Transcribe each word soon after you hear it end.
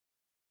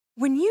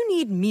When you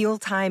need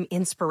mealtime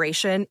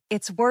inspiration,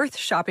 it's worth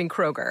shopping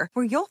Kroger,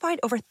 where you'll find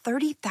over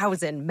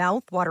 30,000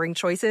 mouth-watering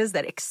choices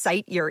that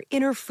excite your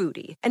inner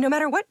foodie. And no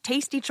matter what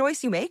tasty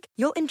choice you make,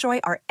 you'll enjoy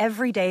our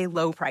everyday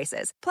low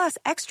prices, plus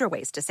extra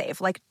ways to save,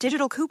 like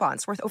digital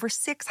coupons worth over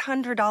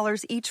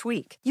 $600 each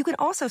week. You can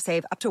also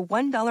save up to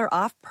 $1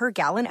 off per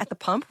gallon at the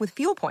pump with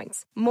fuel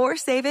points. More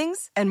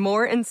savings and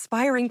more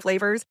inspiring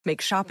flavors make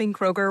shopping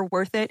Kroger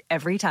worth it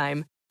every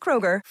time.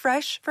 Kroger,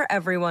 fresh for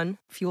everyone.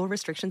 Fuel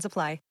restrictions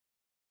apply.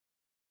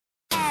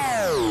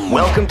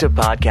 Welcome to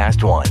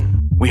Podcast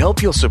One. We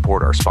hope you'll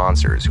support our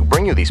sponsors who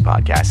bring you these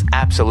podcasts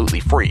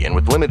absolutely free and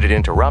with limited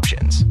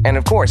interruptions. And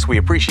of course, we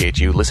appreciate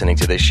you listening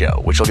to this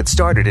show, which will get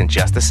started in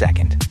just a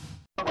second.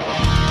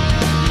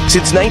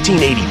 Since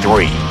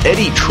 1983,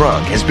 Eddie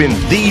Trunk has been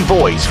the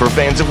voice for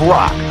fans of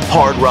rock,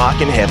 hard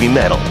rock, and heavy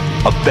metal.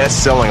 A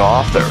best-selling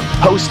author,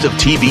 host of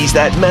TV's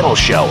That Metal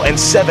Show and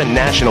 7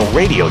 national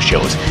radio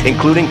shows,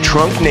 including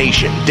Trunk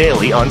Nation,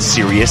 daily on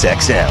Sirius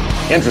XM.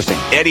 Interesting.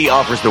 Eddie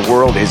offers the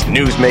world his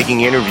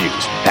news-making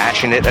interviews,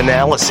 passionate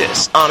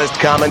analysis, honest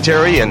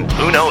commentary, and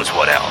who knows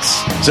what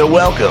else. So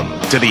welcome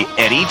to the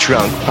Eddie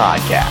Trunk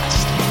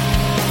Podcast.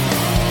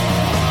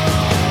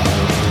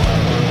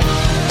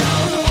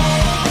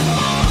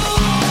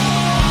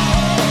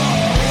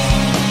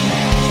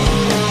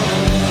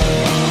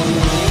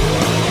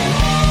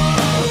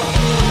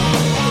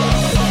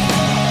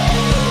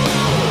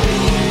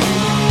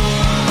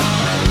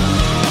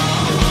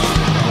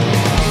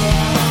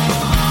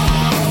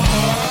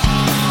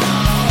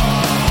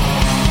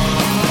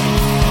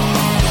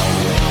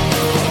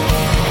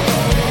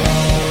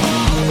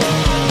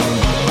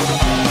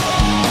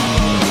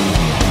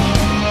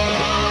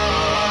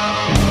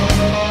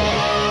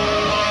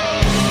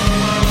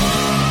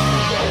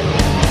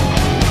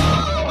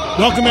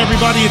 Welcome,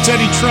 everybody. It's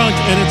Eddie Trunk,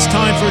 and it's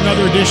time for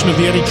another edition of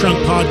the Eddie Trunk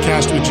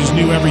Podcast, which is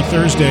new every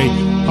Thursday.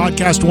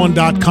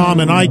 Podcast1.com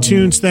and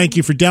iTunes. Thank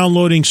you for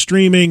downloading,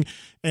 streaming,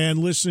 and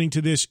listening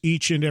to this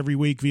each and every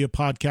week via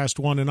Podcast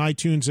One and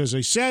iTunes, as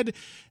I said.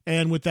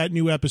 And with that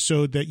new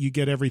episode that you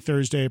get every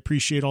Thursday, I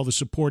appreciate all the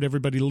support,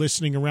 everybody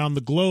listening around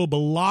the globe. A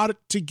lot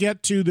to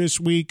get to this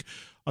week.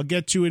 I'll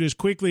get to it as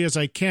quickly as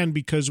I can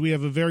because we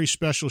have a very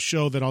special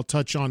show that I'll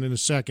touch on in a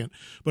second.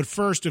 But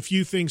first, a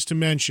few things to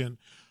mention.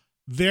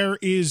 There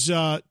is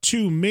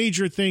 2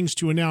 major things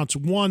to announce.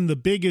 One, the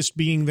biggest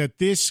being that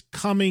this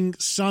coming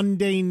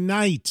Sunday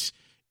night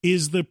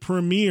is the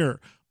premiere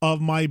of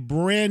my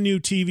brand new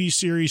TV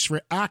series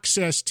for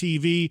Access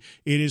TV.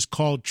 It is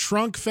called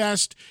Trunk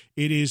Fest.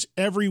 It is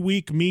every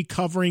week me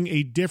covering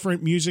a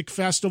different music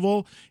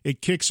festival.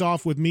 It kicks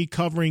off with me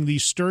covering the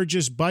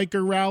Sturgis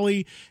Biker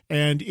Rally,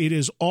 and it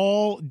is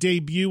all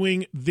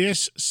debuting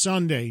this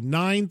Sunday,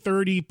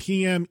 9:30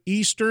 p.m.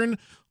 Eastern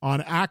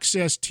on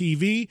Access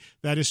TV.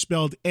 That is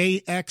spelled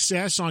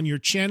AXS on your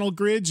channel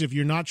grids. If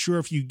you're not sure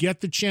if you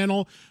get the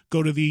channel,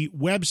 go to the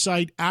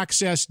website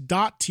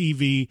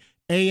access.tv,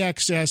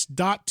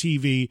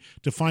 AXS.TV,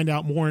 to find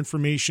out more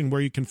information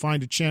where you can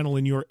find a channel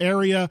in your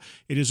area.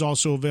 It is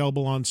also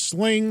available on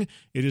Sling.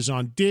 It is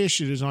on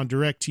Dish. It is on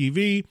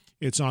DirecTV.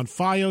 It's on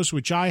Fios,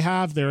 which I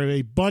have. There are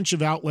a bunch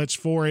of outlets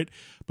for it.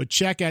 But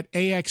check at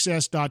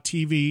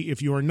AXS.TV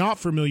if you are not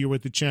familiar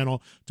with the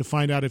channel to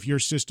find out if your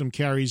system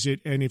carries it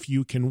and if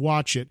you can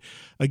watch it.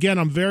 Again,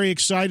 I'm very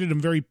excited.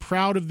 I'm very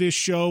proud of this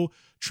show.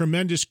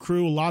 Tremendous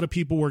crew. A lot of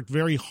people worked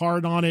very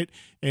hard on it,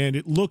 and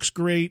it looks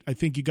great. I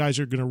think you guys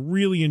are going to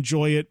really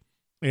enjoy it,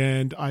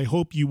 and I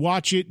hope you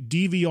watch it,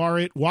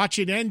 DVR it, watch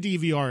it and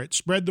DVR it.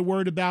 Spread the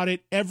word about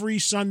it every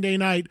Sunday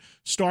night,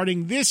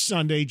 starting this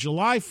Sunday,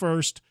 July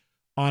 1st,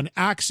 on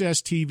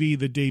Access TV,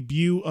 the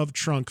debut of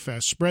Trunk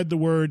Fest. Spread the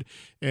word,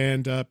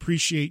 and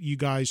appreciate you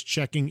guys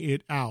checking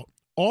it out.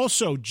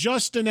 Also,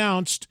 just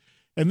announced,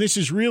 and this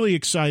is really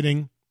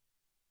exciting,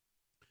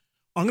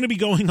 I'm going to be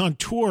going on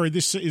tour.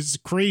 This is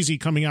crazy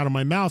coming out of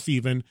my mouth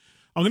even.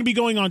 I'm going to be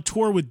going on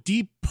tour with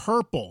Deep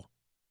Purple.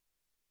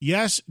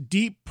 Yes,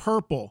 Deep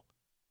Purple.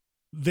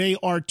 They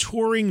are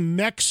touring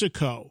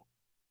Mexico,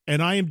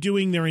 and I am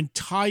doing their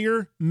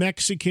entire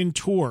Mexican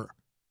tour.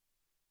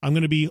 I'm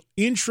going to be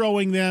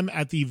introing them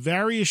at the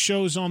various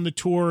shows on the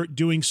tour,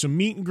 doing some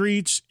meet and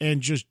greets,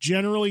 and just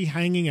generally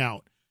hanging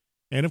out.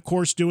 And, of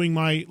course, doing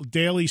my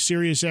daily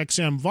Sirius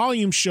XM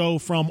volume show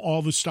from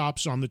all the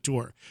stops on the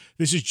tour.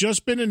 This has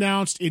just been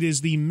announced. It is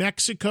the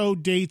Mexico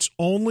dates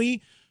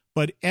only,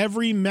 but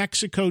every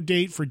Mexico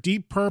date for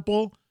Deep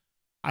Purple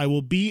I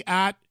will be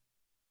at,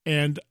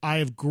 and I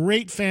have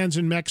great fans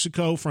in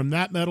Mexico from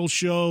That Metal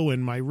Show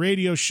and my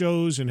radio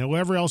shows and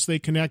however else they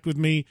connect with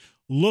me.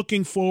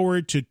 Looking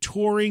forward to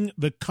touring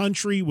the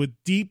country with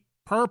Deep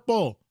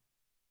Purple.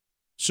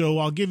 So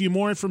I'll give you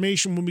more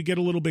information when we get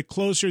a little bit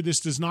closer.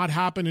 This does not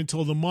happen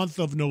until the month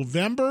of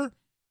November,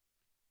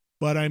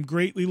 but I'm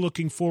greatly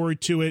looking forward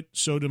to it.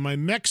 So to my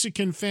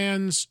Mexican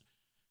fans,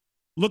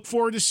 look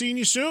forward to seeing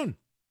you soon.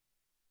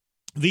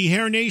 The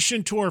Hair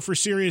Nation tour for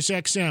Sirius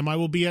XM. I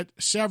will be at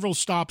several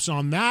stops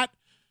on that.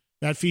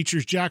 That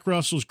features Jack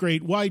Russell's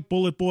Great White,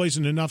 Bullet Boys,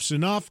 and Enough's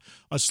Enough.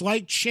 A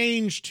slight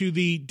change to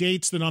the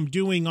dates that I'm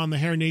doing on the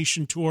Hair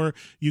Nation tour.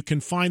 You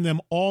can find them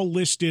all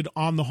listed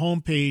on the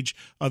homepage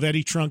of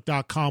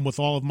EddieTrunk.com with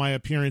all of my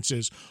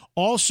appearances.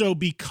 Also,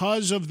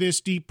 because of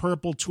this Deep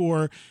Purple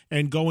tour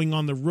and going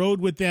on the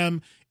road with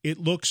them, it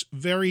looks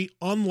very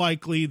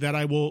unlikely that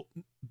I will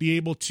be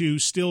able to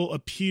still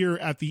appear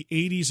at the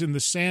 80s in the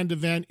Sand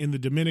event in the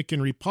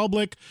Dominican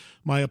Republic.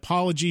 My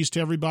apologies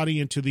to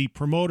everybody and to the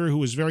promoter who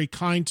was very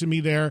kind to me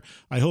there.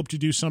 I hope to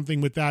do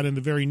something with that in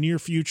the very near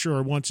future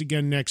or once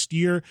again next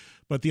year.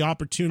 But the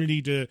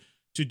opportunity to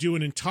do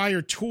an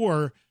entire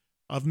tour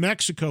of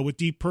Mexico with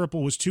Deep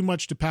Purple was too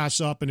much to pass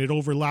up, and it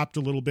overlapped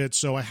a little bit,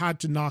 so I had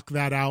to knock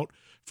that out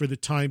for the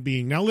time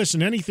being. Now,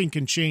 listen, anything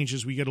can change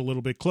as we get a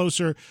little bit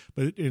closer,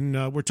 but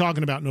we're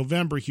talking about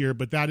November here,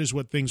 but that is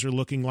what things are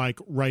looking like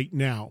right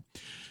now.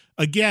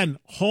 Again,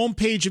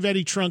 homepage of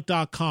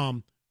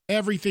EddieTrunk.com,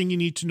 everything you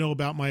need to know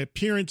about my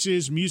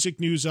appearances, music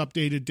news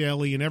updated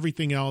daily, and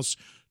everything else.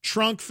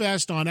 Trunk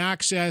Fest on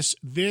Access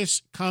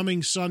this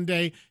coming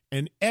Sunday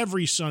and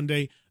every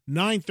Sunday,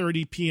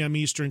 9:30 p.m.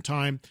 Eastern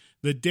Time.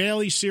 The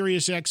daily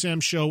Sirius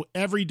XM show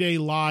every day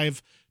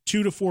live,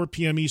 2 to 4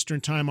 p.m. Eastern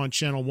Time on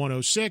Channel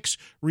 106,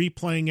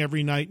 replaying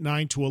every night,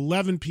 9 to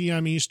 11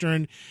 p.m.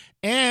 Eastern,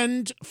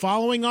 and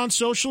following on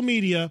social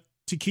media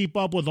to keep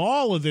up with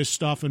all of this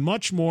stuff and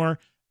much more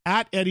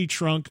at Eddie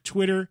Trunk,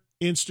 Twitter,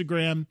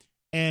 Instagram,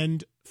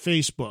 and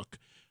Facebook.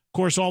 Of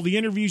course, all the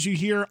interviews you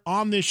hear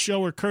on this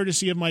show are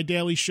courtesy of my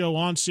daily show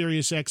on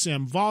Sirius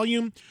XM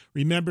Volume.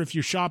 Remember, if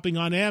you're shopping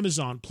on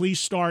Amazon, please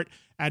start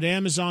at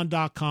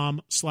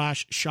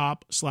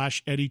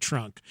Amazon.com/shop/Eddie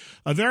Trunk.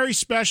 A very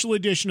special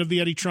edition of the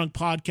Eddie Trunk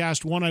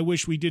podcast, one I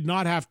wish we did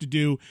not have to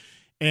do,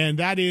 and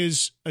that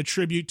is a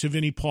tribute to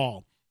Vinnie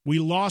Paul. We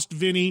lost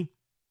Vinnie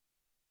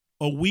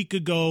a week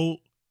ago.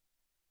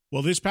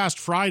 Well, this past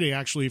Friday,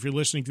 actually, if you're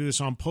listening to this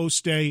on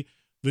post day,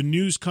 the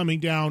news coming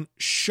down,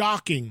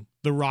 shocking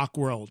the rock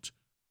world.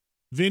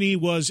 Vinnie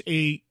was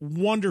a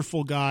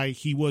wonderful guy.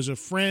 He was a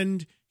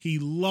friend. He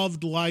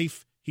loved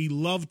life. He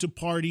loved to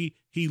party.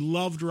 He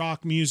loved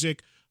rock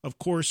music. Of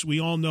course, we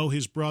all know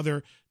his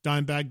brother,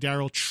 Dimebag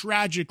Darrell,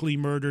 tragically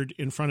murdered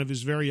in front of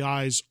his very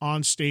eyes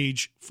on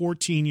stage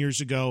 14 years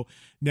ago.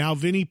 Now,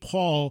 Vinnie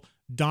Paul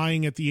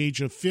dying at the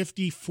age of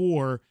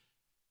 54.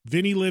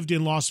 Vinnie lived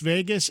in Las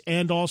Vegas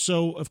and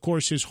also, of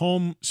course, his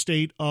home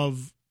state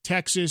of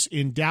Texas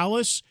in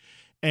Dallas.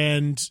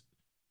 And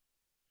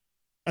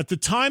at the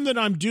time that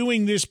I'm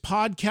doing this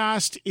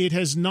podcast, it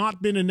has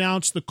not been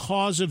announced the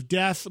cause of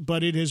death,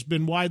 but it has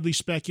been widely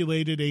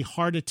speculated a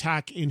heart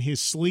attack in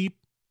his sleep,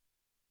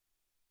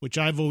 which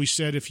I've always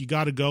said if you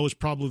got to go is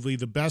probably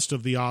the best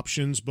of the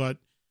options. But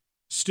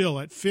still,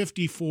 at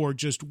 54,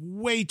 just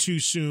way too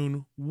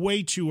soon,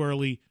 way too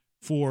early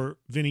for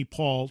Vinnie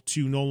Paul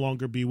to no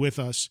longer be with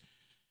us.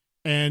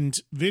 And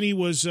Vinnie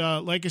was,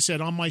 like I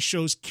said, on my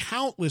shows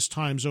countless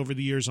times over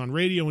the years on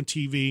radio and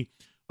TV,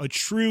 a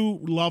true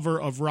lover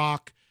of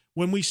rock.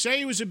 When we say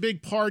he was a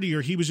big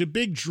partier, he was a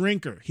big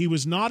drinker. He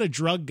was not a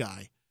drug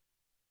guy.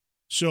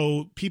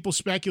 So people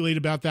speculate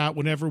about that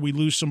whenever we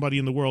lose somebody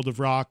in the world of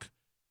rock.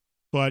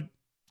 But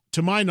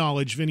to my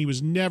knowledge, Vinnie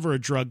was never a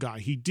drug guy.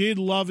 He did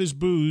love his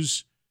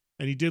booze,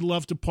 and he did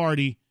love to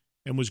party,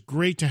 and was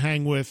great to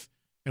hang with.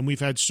 And we've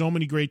had so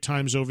many great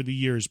times over the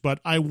years. But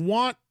I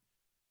want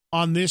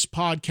on this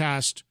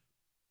podcast,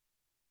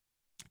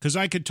 because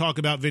I could talk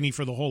about Vinnie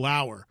for the whole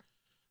hour,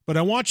 but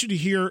I want you to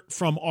hear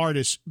from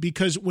artists,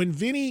 because when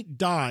Vinnie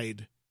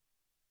died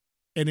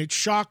and it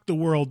shocked the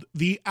world,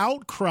 the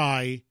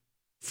outcry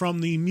from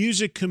the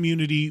music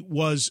community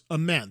was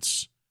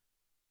immense.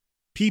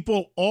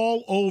 People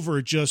all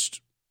over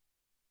just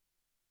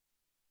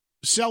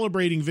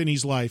celebrating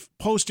Vinnie's life,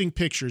 posting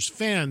pictures,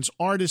 fans,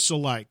 artists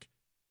alike,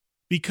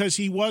 because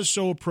he was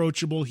so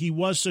approachable. He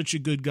was such a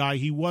good guy.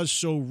 He was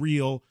so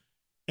real,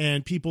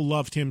 and people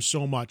loved him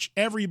so much.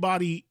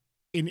 Everybody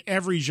in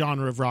every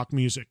genre of rock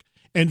music.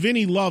 And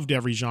Vinnie loved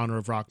every genre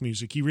of rock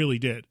music. He really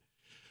did.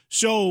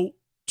 So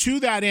to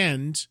that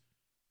end,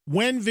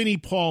 when Vinnie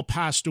Paul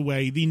passed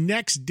away, the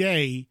next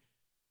day,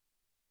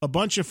 a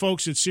bunch of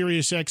folks at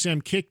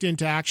SiriusXM kicked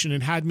into action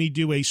and had me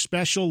do a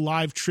special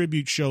live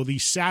tribute show the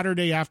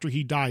Saturday after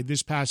he died,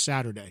 this past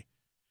Saturday.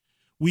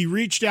 We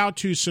reached out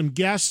to some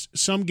guests.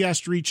 Some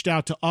guests reached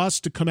out to us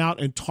to come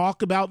out and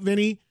talk about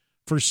Vinnie.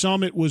 For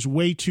some, it was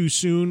way too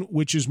soon,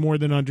 which is more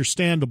than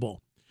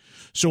understandable.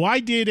 So I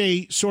did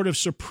a sort of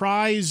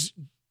surprise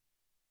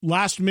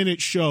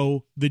last-minute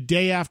show the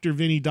day after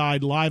Vinnie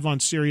died live on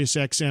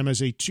SiriusXM as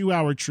a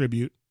 2-hour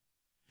tribute.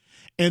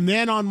 And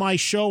then on my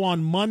show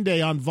on Monday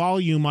on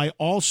Volume, I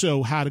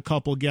also had a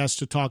couple guests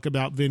to talk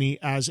about Vinnie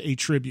as a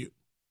tribute.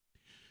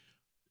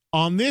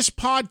 On this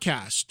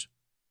podcast,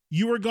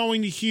 you are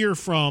going to hear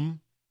from,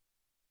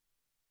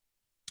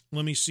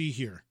 let me see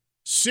here,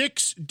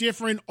 6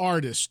 different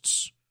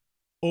artists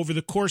over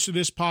the course of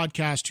this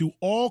podcast who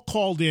all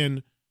called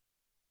in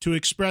to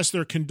express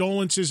their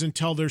condolences and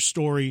tell their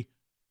story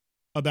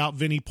about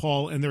Vinnie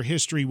Paul and their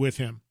history with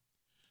him.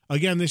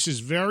 Again, this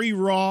is very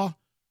raw,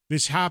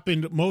 This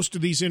happened, most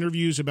of these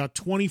interviews, about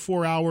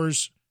 24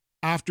 hours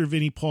after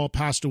Vinnie Paul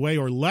passed away,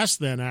 or less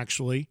than,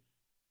 actually.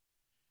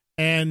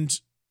 And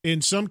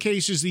in some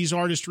cases, these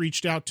artists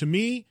reached out to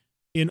me.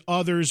 In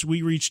others,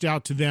 we reached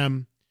out to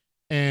them,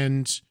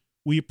 and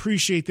we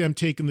appreciate them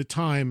taking the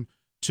time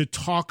to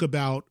talk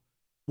about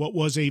what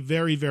was a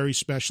very, very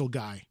special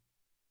guy.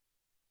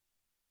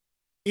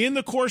 In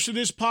the course of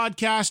this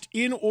podcast,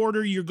 in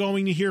order, you're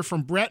going to hear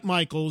from Bret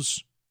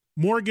Michaels,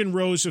 Morgan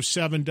Rose of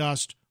Seven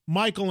Dust,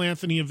 Michael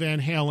Anthony of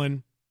Van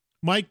Halen,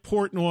 Mike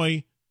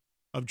Portnoy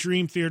of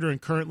Dream Theater and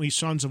currently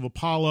Sons of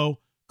Apollo,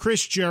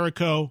 Chris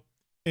Jericho,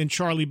 and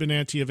Charlie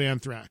Benanti of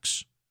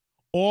Anthrax,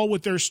 all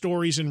with their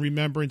stories and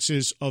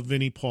remembrances of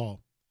Vinnie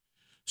Paul.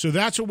 So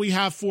that's what we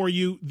have for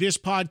you. This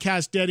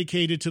podcast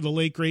dedicated to the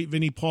late, great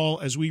Vinnie Paul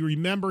as we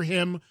remember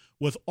him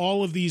with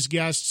all of these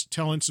guests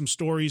telling some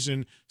stories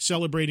and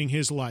celebrating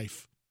his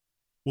life.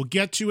 We'll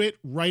get to it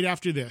right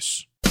after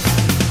this.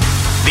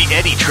 The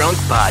Eddie Trunk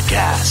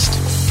Podcast.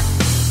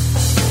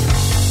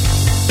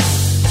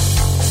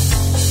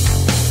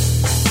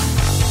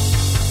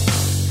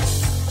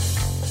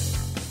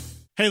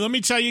 Hey, let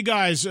me tell you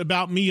guys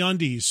about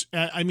MeUndies.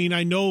 I mean,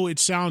 I know it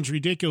sounds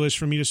ridiculous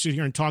for me to sit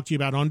here and talk to you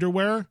about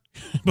underwear,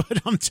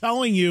 but I'm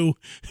telling you,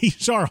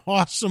 these are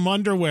awesome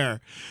underwear.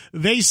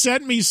 They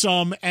sent me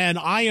some, and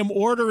I am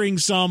ordering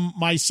some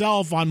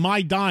myself on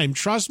my dime.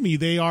 Trust me,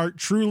 they are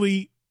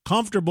truly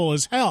comfortable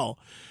as hell.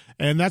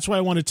 And that's why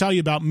I want to tell you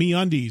about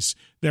MeUndies.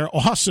 They're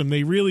awesome.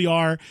 They really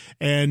are.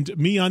 And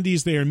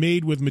MeUndies, they are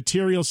made with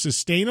materials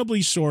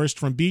sustainably sourced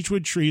from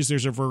beechwood trees.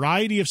 There's a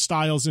variety of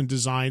styles and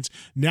designs.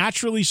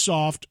 Naturally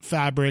soft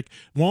fabric.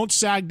 Won't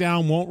sag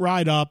down, won't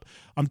ride up.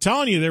 I'm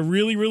telling you, they're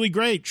really, really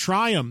great.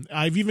 Try them.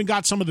 I've even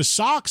got some of the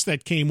socks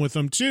that came with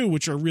them, too,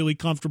 which are really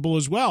comfortable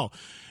as well.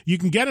 You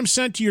can get them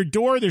sent to your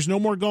door. There's no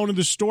more going to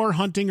the store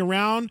hunting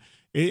around.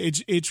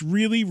 It's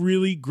really,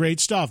 really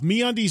great stuff.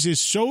 MeUndies is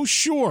so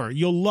sure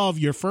you'll love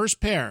your first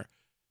pair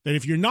that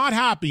if you're not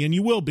happy, and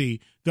you will be,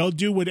 they'll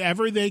do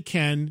whatever they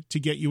can to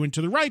get you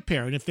into the right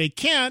pair. And if they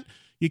can't,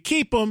 you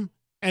keep them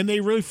and they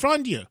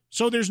refund you.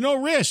 So there's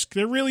no risk.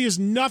 There really is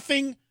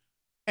nothing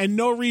and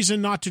no reason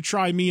not to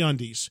try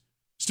MeUndies.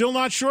 Still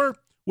not sure?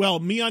 Well,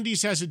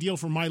 MeUndies has a deal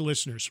for my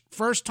listeners.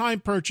 First-time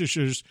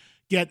purchasers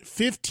get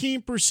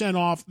 15%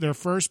 off their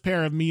first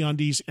pair of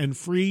MeUndies and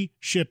free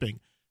shipping.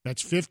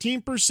 That's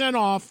 15%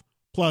 off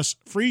plus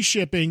free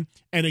shipping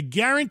and a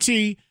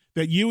guarantee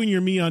that you and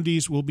your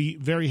MeUndies will be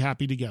very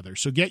happy together.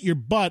 So get your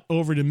butt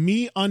over to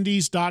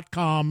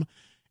MeUndies.com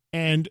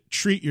and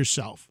treat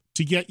yourself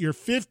to get your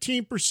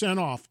 15%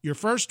 off your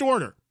first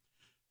order,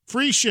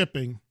 free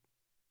shipping,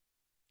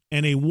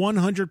 and a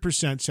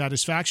 100%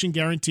 satisfaction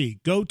guarantee.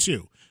 Go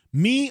to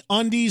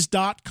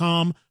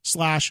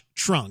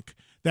MeUndies.com/trunk.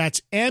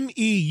 That's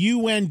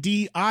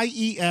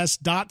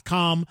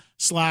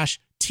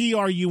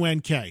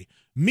MEUNDIES.com/TRUNK.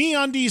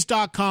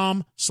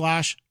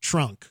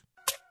 MeUndies.com/trunk.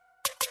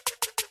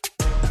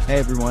 Hey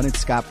everyone, it's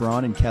Scott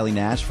Braun and Kelly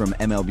Nash from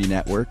MLB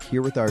Network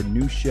here with our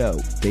new show,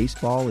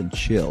 Baseball and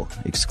Chill,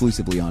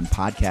 exclusively on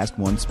Podcast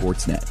One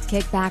Sportsnet.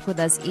 Kick back with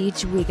us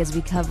each week as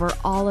we cover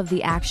all of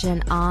the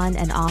action on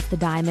and off the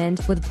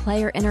diamond with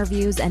player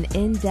interviews and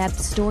in-depth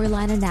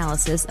storyline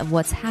analysis of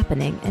what's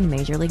happening in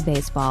Major League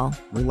Baseball.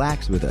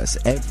 Relax with us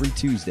every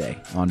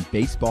Tuesday on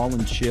Baseball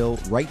and Chill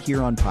right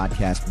here on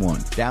Podcast One.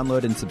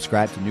 Download and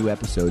subscribe to new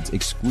episodes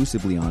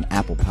exclusively on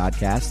Apple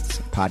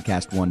Podcasts,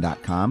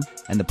 PodcastOne.com,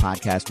 and the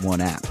Podcast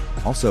One app.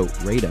 Also,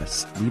 rate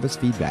us, leave us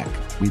feedback.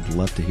 We'd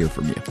love to hear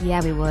from you.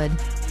 Yeah, we would.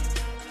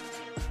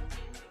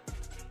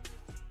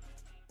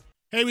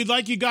 Hey, we'd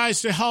like you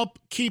guys to help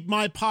keep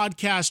my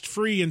podcast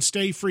free and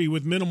stay free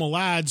with minimal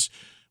ads.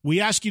 We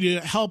ask you to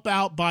help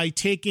out by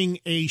taking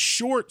a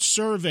short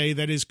survey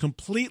that is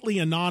completely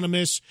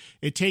anonymous.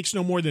 It takes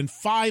no more than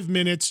 5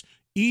 minutes.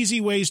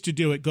 Easy ways to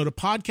do it. Go to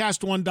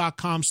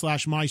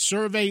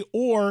podcastone.com/mysurvey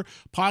or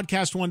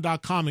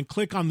podcastone.com and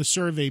click on the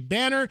survey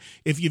banner.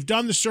 If you've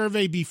done the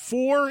survey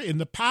before in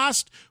the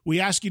past, we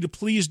ask you to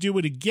please do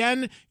it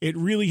again. It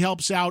really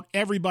helps out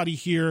everybody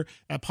here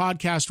at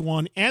Podcast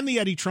One and the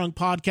Eddie Trunk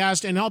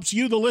Podcast and helps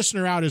you, the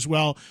listener, out as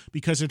well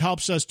because it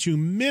helps us to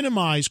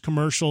minimize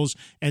commercials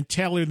and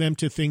tailor them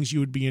to things you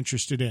would be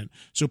interested in.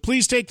 So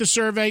please take the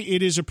survey.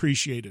 It is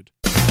appreciated.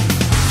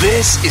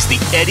 This is the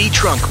Eddie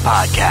Trunk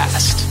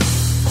Podcast.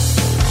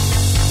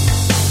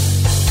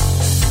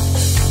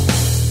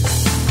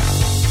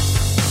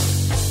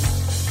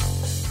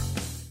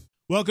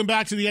 Welcome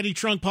back to the Eddie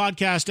Trunk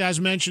Podcast.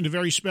 As mentioned, a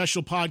very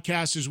special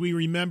podcast as we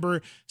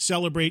remember,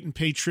 celebrate, and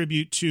pay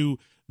tribute to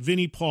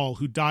Vinnie Paul,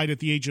 who died at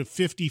the age of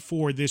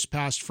 54 this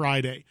past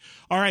Friday.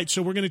 All right,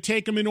 so we're going to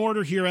take them in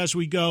order here as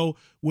we go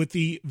with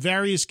the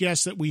various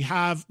guests that we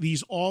have.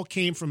 These all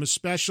came from a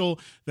special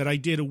that I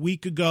did a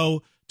week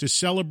ago to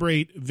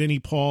celebrate Vinnie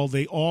Paul.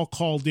 They all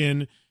called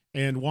in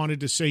and wanted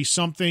to say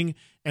something.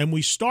 And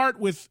we start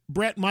with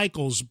Bret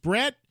Michaels.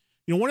 Bret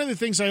You know, one of the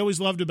things I always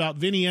loved about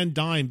Vinnie and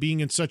Dime being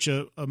in such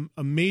a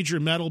major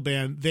metal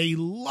band, they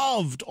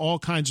loved all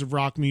kinds of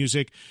rock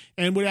music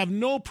and would have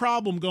no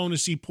problem going to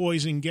see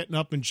Poison, getting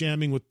up and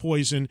jamming with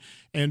Poison.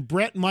 And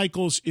Bret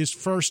Michaels is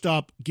first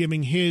up,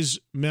 giving his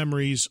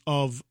memories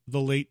of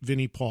the late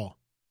Vinnie Paul.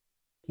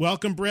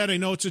 Welcome, Bret. I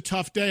know it's a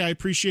tough day. I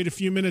appreciate a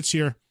few minutes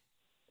here.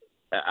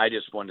 I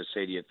just wanted to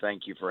say to you,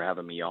 thank you for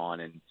having me on.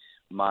 And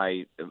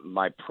my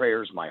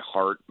prayers, my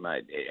heart,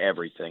 my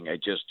everything.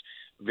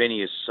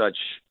 Vinnie is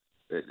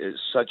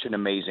such an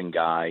amazing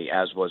guy,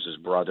 as was his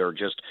brother.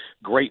 Just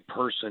great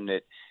person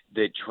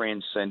that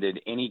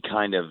transcended any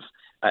kind of,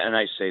 and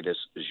I say this,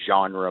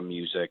 genre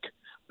music,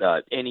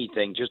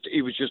 anything.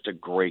 He was just a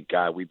great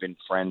guy. We've been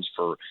friends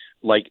for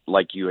like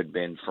you had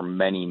been for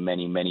many,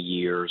 many, many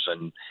years.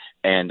 And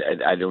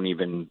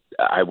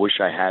I wish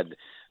I had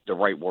the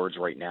right words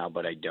right now,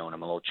 but I don't.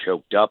 I'm a little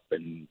choked up,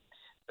 and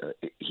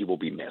he will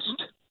be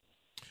missed.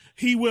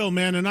 He will,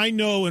 man. And I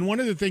know, and one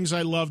of the things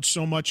I loved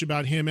so much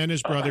about him and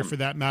his brother, for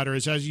that matter,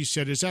 is, as you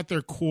said, is at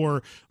their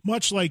core,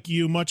 much like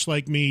you, much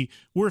like me,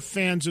 we're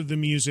fans of the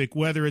music,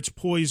 whether it's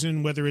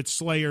Poison, whether it's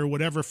Slayer,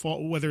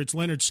 whether it's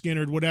Leonard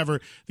Skinner,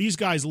 whatever. These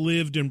guys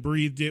lived and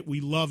breathed it.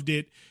 We loved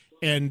it,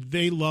 and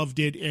they loved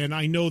it. And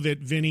I know that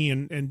Vinnie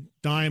and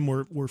Dime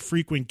were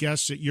frequent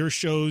guests at your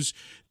shows.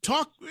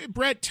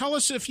 Bret, tell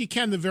us, if you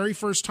can, the very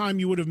first time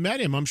you would have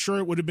met him. I'm sure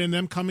it would have been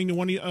them coming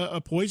to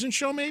a Poison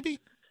show, maybe?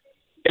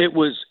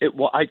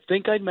 Well, I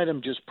think I'd met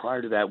him just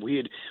prior to that. We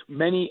had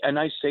many, and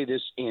I say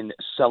this in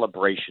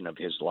celebration of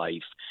his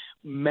life,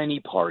 many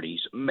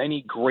parties,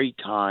 many great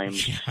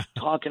times,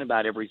 talking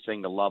about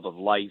everything, the love of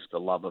life, the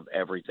love of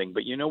everything.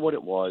 But you know what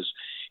it was?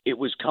 It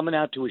was coming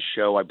out to a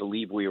show. I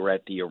believe we were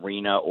at the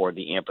arena or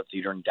the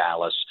amphitheater in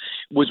Dallas,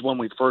 was when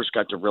we first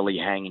got to really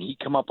hang. And he'd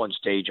come up on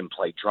stage and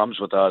play drums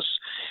with us.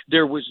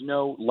 There was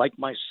no, like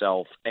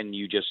myself, and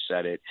you just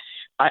said it,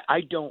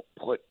 I don't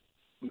put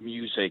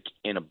music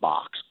in a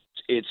box.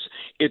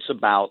 It's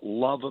about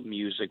love of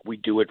music. We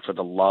do it for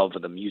the love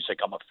of the music.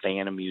 I'm a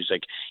fan of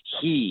music.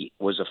 He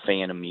was a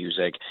fan of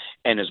music,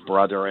 and his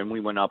brother, and we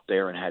went up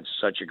there and had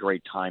such a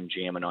great time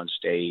jamming on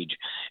stage.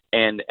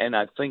 And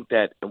I think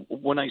that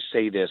when I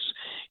say this,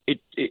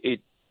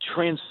 it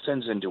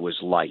transcends into his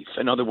life.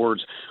 In other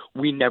words,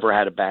 we never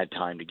had a bad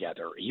time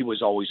together. He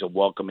was always a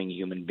welcoming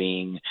human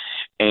being,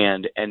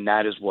 and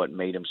that is what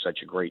made him such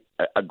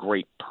a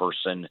great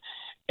person.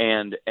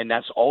 And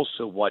that's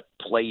also what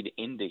played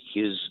into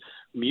his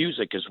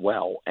music as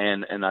well.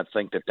 And I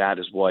think that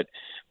is what,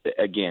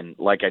 again,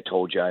 like I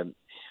told you,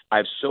 I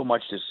have so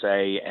much to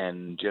say,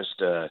 and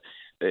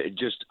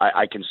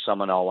I can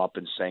sum it all up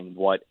in saying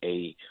what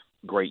a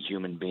great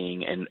human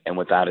being, and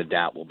without a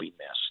doubt will be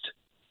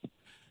missed.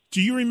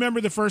 Do you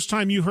remember the first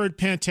time you heard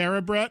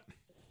Pantera, Bret?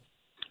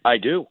 I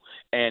do.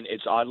 And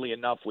it's oddly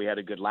enough, we had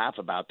a good laugh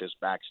about this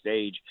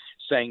backstage,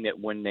 saying that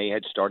when they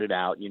had started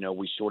out,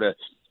 we sort of,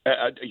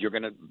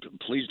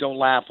 please don't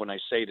laugh when I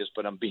say this,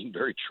 but I'm being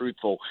very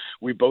truthful.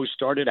 We both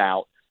started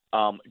out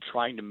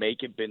trying to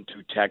make it, been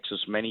through Texas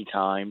many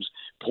times,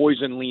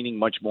 Poison leaning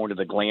much more to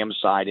the glam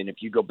side. And if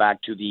you go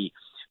back to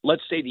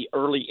let's say the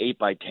early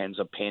 8x10s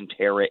of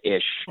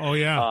Pantera-ish,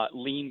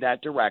 leaned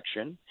that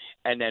direction,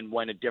 and then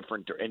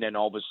and then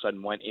all of a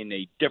sudden went in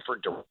a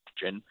different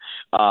direction,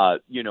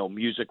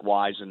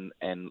 music-wise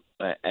and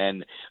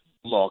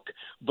look,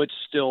 but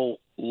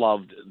still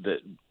loved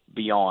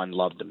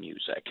the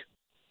music.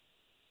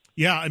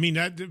 Yeah, I mean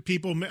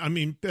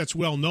that's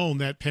well known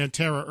that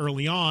Pantera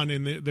early on,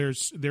 and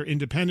their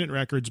independent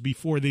records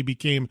before they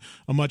became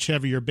a much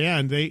heavier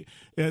band. They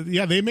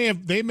may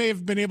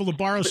have been able to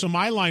borrow some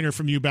eyeliner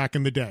from you back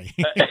in the day.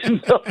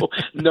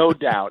 No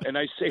doubt, and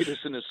I say this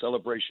in a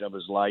celebration of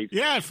his life.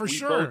 Yeah, for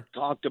sure. We both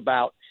talked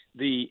about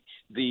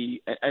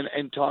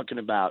and talking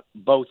about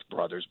both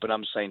brothers, but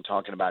I'm saying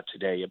talking about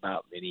today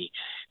about Vinnie,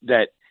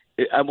 that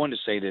I want to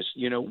say this,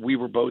 we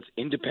were both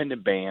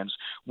independent bands.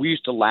 We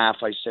used to laugh.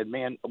 I said,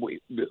 man,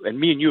 and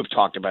me and you have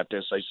talked about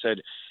this. I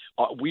said,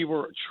 we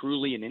were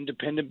truly an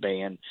independent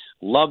band,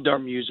 loved our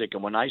music.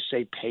 And when I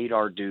say paid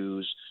our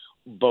dues,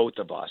 both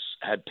of us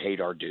had paid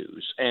our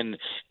dues and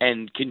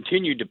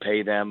continued to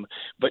pay them,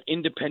 but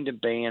independent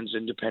bands,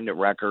 independent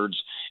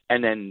records,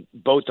 and then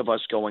both of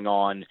us going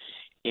on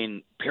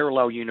in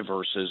parallel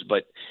universes,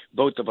 but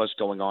both of us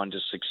going on to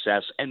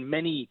success and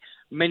many,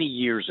 many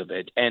years of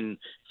it, and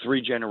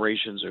 3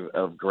 generations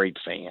of great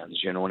fans.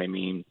 You know what I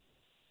mean?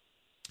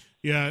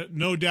 Yeah,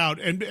 no doubt.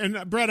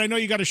 And Bret, I know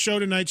you got a show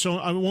tonight, so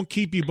I won't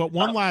keep you. But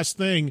one last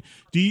thing: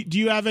 do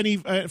you have any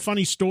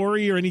funny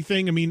story or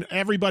anything? I mean,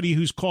 everybody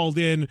who's called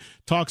in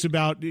talks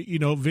about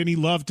Vinnie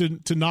loved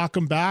to knock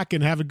them back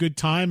and have a good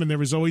time, and there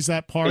was always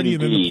that party,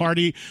 Indeed. And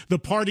then the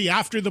party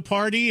after the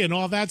party, and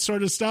all that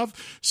sort of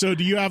stuff. So,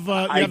 do you have?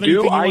 Anything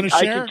you want to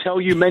share? I can tell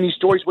you many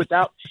stories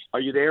without. Are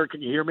you there?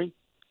 Can you hear me?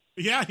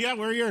 Yeah,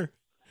 we're here.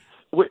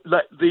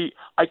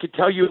 I could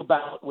tell you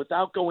about,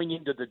 without going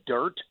into the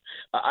dirt,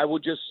 I will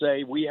just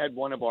say we had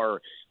one of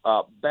our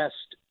best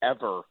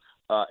ever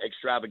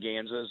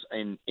extravaganzas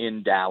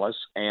in Dallas,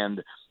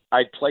 and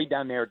I played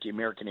down there at the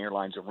American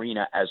Airlines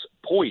Arena as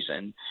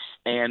Poison,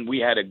 and we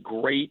had a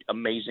great,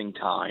 amazing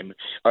time.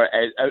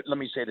 Let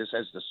me say this,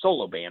 as the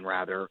solo band,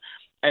 rather.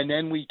 And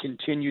then we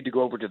continued to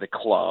go over to the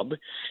club.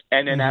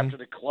 And then after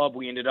the club,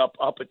 we ended up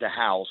at the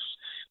house.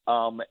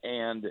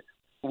 And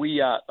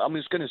we, I'm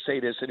just going to say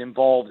this, it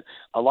involved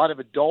a lot of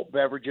adult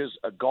beverages,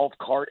 a golf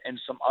cart, and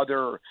some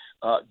other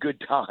good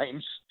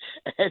times.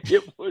 And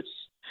it was,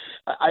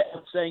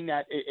 I'm saying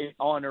that in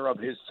honor of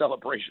his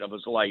celebration of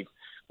his life.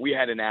 We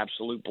had an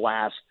absolute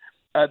blast.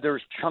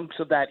 There's chunks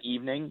of that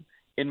evening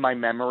in my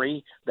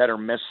memory that are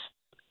missed,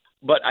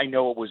 but I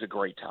know it was a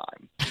great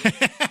time.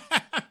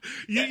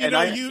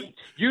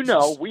 You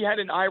know, we had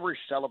an Irish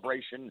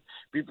celebration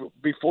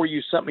before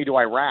you sent me to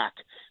Iraq.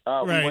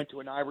 Right. We went to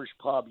an Irish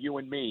pub, you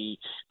and me,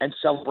 and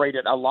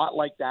celebrated a lot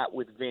like that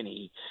with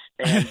Vinnie.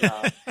 And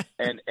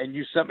and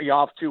you sent me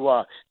off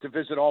to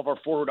visit all of our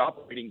forward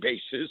operating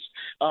bases.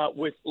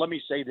 Let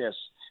me say this,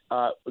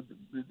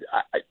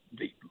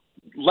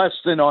 less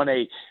than on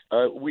a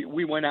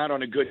we went out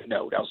on a good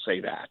note. I'll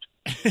say that.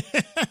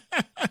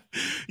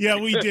 Yeah,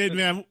 we did,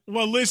 man.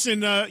 Well,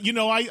 listen,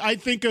 I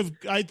think of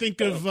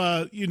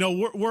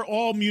we're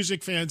all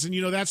music fans,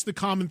 and that's the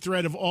common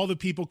thread of all the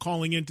people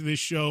calling into this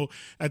show.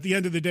 At the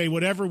end of the day,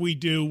 whatever we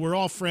do, we're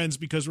all friends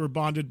because we're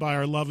bonded by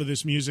our love of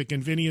this music.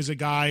 And Vinnie is a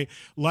guy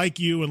like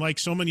you and like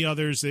so many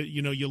others that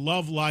you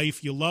love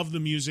life, you love the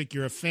music,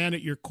 you're a fan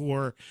at your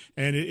core,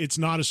 and it's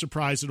not a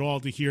surprise at all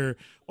to hear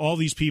all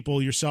these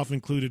people, yourself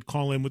included,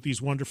 call in with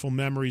these wonderful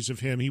memories of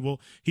him. He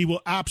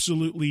will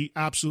absolutely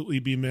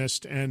be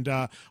missed. And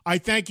I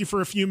thank you for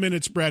a few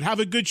minutes, Brett. Have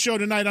a good show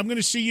tonight. I'm going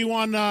to see you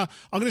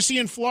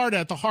in Florida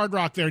at the Hard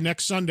Rock there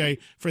next Sunday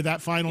for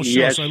that final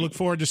show. Yes. So I look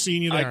forward to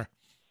seeing you there.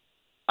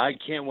 I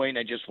can't wait. And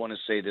I just want to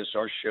say this,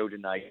 our show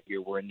tonight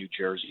here, we're in New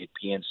Jersey at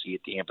PNC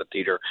at the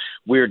Amphitheater.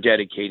 We're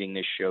dedicating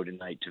this show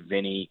tonight to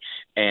Vinnie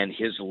and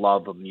his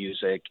love of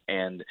music.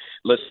 And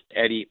listen,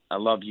 Eddie, I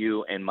love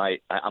you, and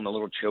I'm a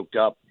little choked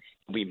up.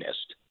 We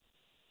missed.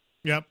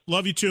 Yep.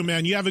 Love you too,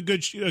 man. You have a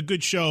good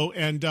show,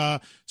 and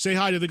say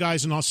hi to the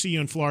guys, and I'll see you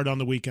in Florida on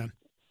the weekend.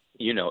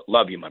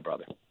 Love you, my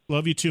brother.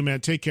 Love you too, man.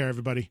 Take care,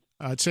 everybody.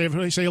 Say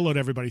hello to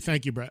everybody.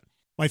 Thank you, Brett.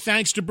 My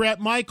thanks to Brett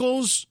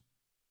Michaels.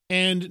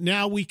 And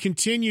now we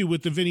continue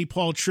with the Vinnie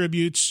Paul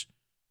tributes.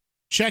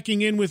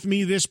 Checking in with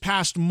me this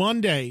past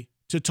Monday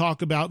to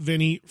talk about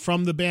Vinnie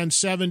from the band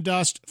Seven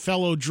Dust,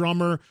 fellow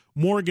drummer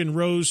Morgan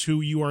Rose,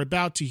 who you are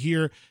about to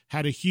hear,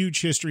 had a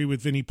huge history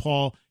with Vinnie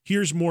Paul.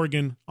 Here's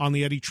Morgan on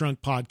the Eddie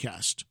Trunk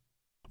Podcast.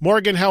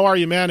 Morgan, how are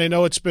you, man? I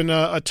know it's been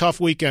a tough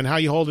weekend. How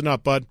you holding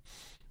up, bud?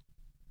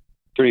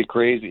 Pretty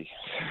crazy.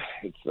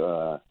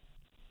 It's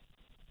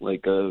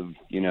like doing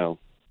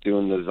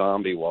the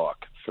zombie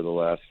walk for the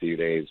last few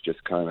days,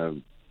 just kind of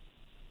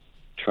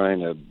trying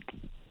to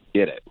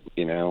get it,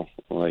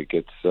 like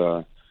it's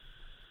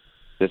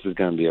this is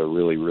going to be a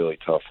really, really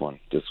tough one.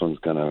 This one's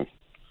going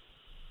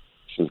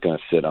to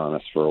sit on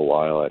us for a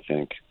while, I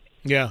think.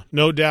 Yeah,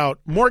 no doubt.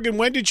 Morgan,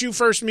 when did you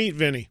first meet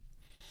Vinnie?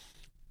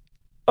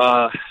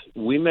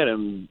 We met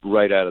him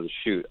right out of the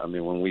chute. I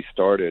mean, when we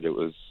started, it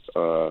was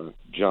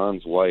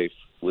John's wife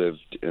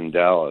lived in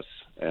Dallas,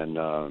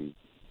 and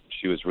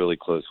she was really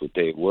close with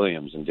Dave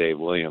Williams, and Dave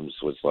Williams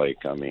was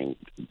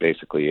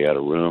basically he had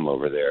a room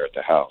over there at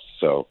the house.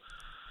 So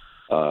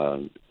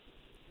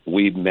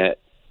we met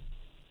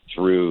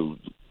through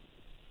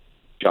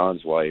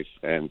John's wife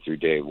and through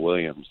Dave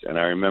Williams, and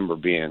I remember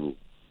being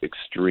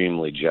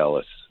extremely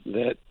jealous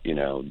that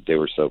they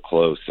were so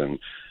close. And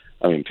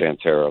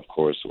Pantera, of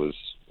course,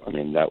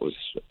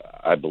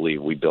 I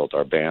believe we built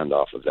our band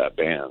off of that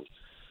band.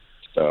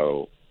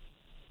 So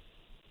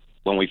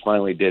when we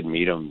finally did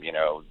meet him,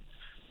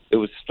 it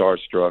was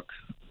starstruck.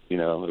 It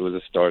was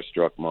a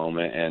starstruck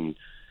moment, and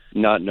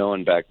not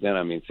knowing back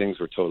then, things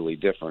were totally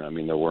different.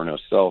 There were no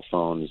cell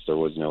phones, there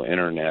was no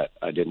internet.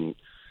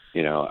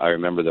 I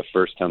remember the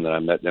first time that I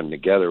met them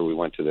together, we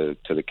went to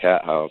the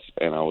Cat House,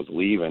 and I was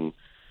leaving,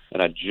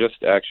 and I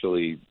just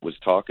actually was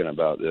talking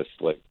about this,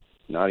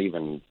 not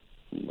even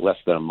less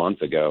than a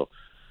month ago,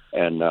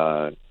 and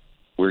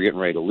we were getting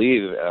ready to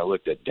leave, and I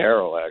looked at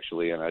Daryl,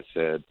 actually, and I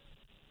said,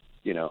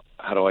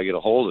 how do I get a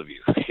hold of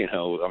you?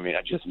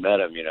 I just met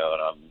him, and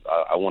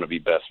I want to be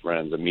best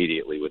friends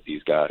immediately with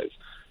these guys.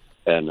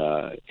 And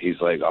he's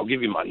like, I'll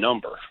give you my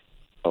number.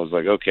 I was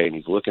like, okay. And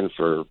he's looking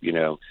for,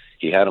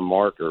 he had a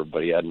marker,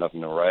 but he had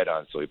nothing to write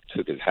on. So he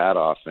took his hat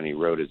off and he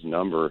wrote his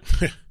number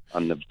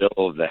on the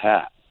bill of the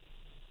hat,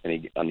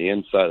 and on the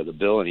inside of the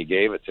bill, and he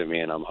gave it to me.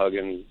 And I'm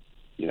hugging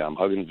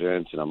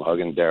Vince, and I'm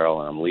hugging Daryl,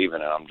 and I'm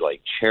leaving, and I'm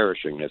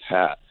cherishing this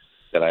hat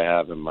that I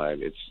have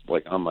it's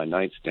on my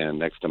nightstand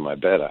next to my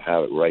bed. I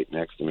have it right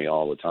next to me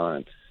all the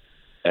time.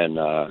 And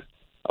I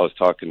was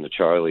talking to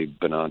Charlie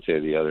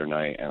Benante the other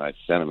night, and I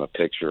sent him a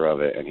picture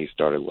of it, and he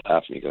started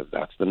laughing. He goes,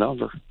 that's the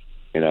number,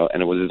 and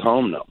it was his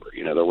home number.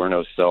 There were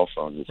no cell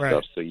phones and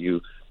stuff. So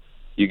you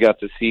got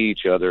to see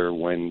each other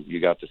when you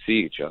got to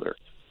see each other.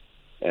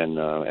 And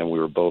we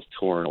were both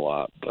touring a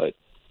lot, but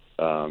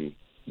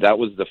that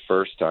was the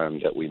first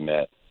time that we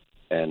met.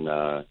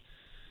 And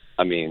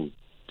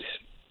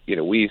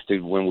we used to,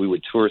 when we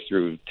would tour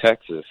through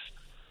Texas,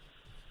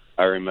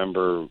 I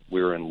remember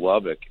we were in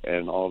Lubbock,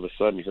 and all of a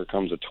sudden here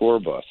comes a tour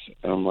bus.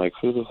 And I'm like,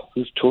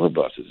 whose tour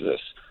bus is this?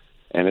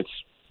 And it's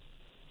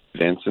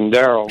Vince and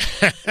Daryl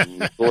in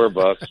the tour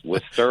bus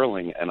with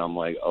Sterling. And I'm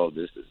like, oh,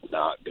 this is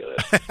not good.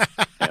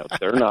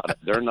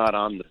 They're not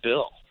on the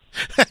bill.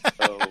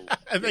 So,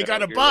 and they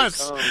got a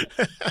bus.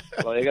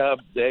 Well,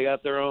 they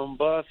got their own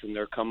bus, and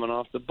they're coming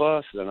off the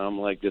bus. And I'm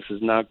like, this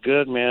is not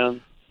good,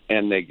 man.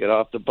 And they get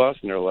off the bus,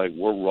 and they're like,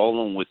 we're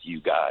rolling with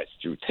you guys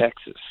through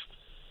Texas.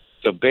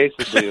 So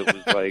basically it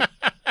was like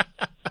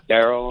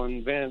Daryl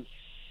and Vince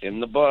in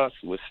the bus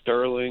with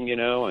Sterling,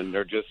 and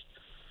they're just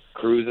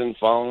cruising,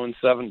 following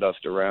Seven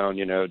Dust around,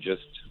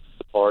 just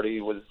the party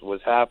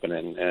was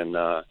happening. And,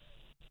 I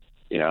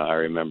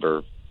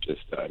remember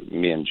just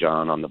me and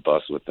John on the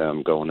bus with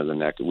them going to the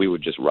neck. We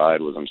would just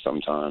ride with them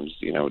sometimes,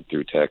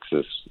 through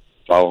Texas,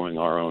 following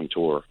our own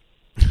tour.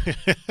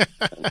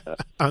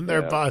 On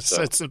their bus. So,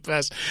 that's the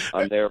best.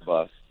 On their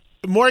bus.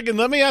 Morgan,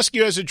 let me ask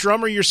you, as a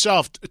drummer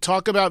yourself,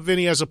 talk about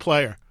Vinnie as a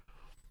player.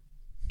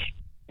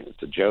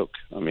 It's a joke.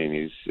 I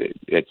mean,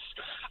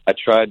 I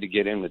tried to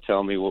get him to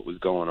tell me what was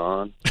going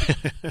on,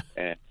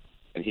 and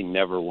he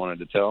never wanted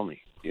to tell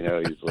me.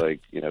 He's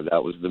like,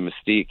 that was the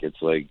mystique.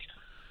 It's like,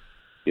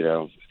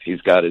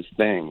 he's got his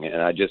thing.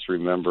 And I just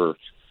remember,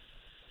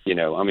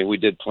 we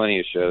did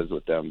plenty of shows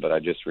with them, but I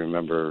just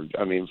remember,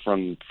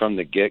 from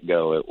the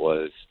get-go, it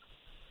was,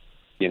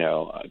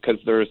 because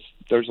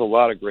there's a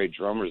lot of great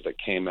drummers that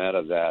came out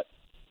of that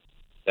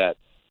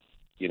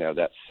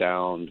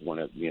sound when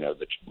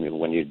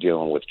when you're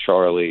dealing with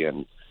Charlie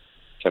and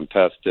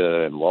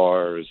Tempesta and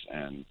Lars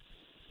and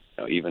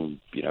even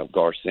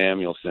Gar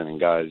Samuelson and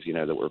guys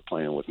that were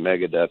playing with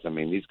Megadeth. I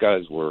mean, these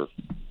guys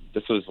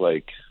this was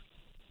like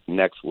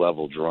next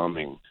level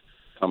drumming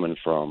coming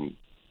from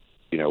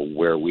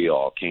where we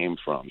all came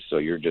from. So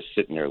you're just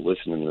sitting there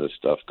listening to this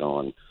stuff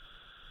going,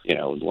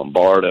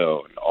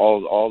 Lombardo and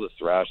all the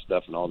thrash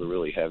stuff and all the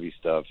really heavy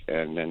stuff.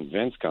 And then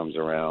Vince comes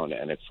around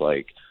and it's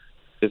like,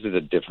 this is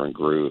a different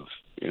groove.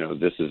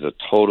 This is a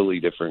totally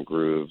different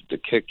groove. The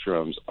kick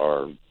drums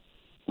are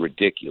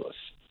ridiculous.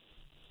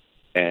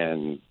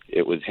 And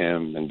it was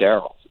him and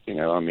Daryl.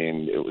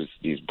 It was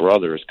these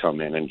brothers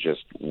come in and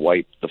just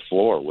wiped the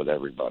floor with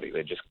everybody.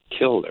 They just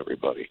killed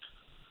everybody.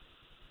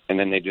 And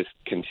then they just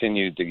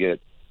continued to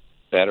get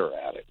better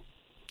at it.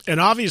 And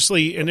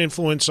obviously an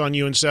influence on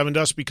you and Seven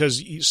Dust,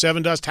 because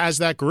Seven Dust has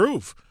that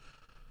groove.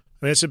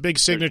 It's a big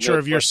signature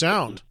of your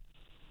sound.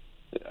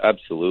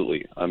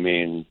 Absolutely.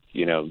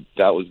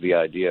 That was the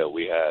idea.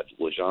 We had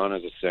LeJean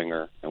as a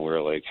singer, and we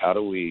were like, how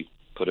do we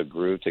put a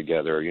groove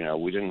together?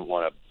 We didn't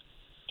want to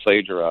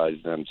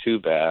plagiarize them too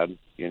bad,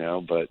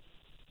 but,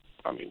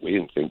 we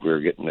didn't think we were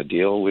getting a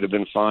deal. We'd have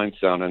been fine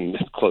sounding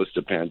as close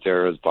to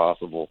Pantera as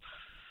possible.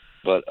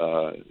 But,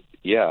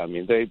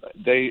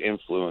 they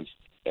influenced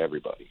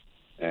everybody.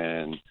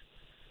 And,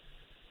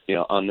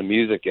 on the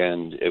music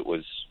end,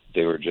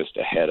 they were just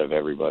ahead of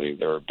everybody.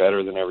 They were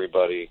better than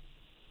everybody.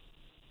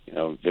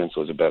 Vince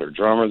was a better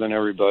drummer than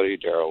everybody.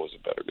 Daryl was a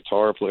better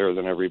guitar player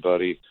than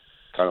everybody.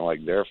 Kind of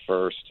like they're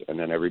first, and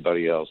then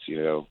everybody else,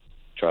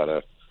 try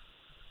to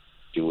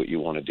do what you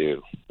want to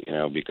do,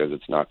 because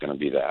it's not going to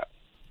be that.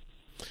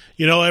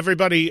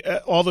 Everybody,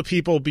 all the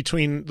people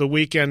between the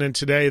weekend and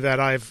today that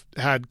I've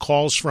had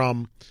calls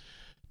from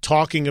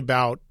talking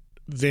about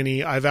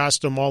Vinnie, I've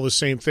asked them all the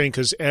same thing,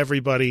 because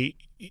everybody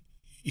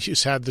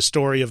has had the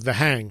story of the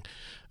hang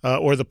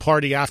or the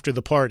party after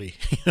the party.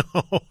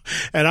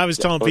 And I was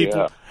telling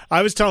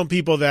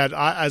people that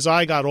as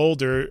I got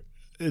older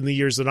in the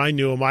years that I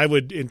knew him, I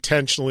would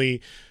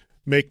intentionally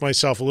make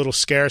myself a little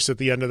scarce at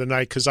the end of the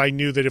night, because I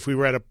knew that if we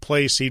were at a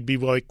place, he'd be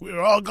like, we're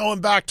all going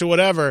back to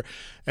whatever.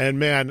 And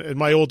man, in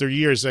my older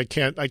years, I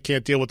can't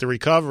deal with the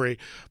recovery.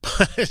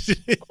 But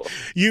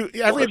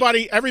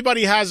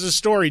everybody has a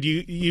story. Do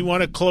you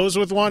want to close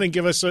with one and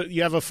give us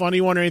you have a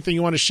funny one or anything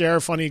you want to share,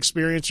 a funny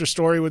experience or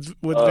story with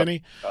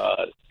Vinnie?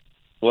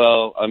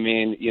 Well,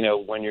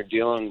 when you're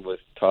dealing with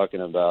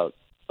talking about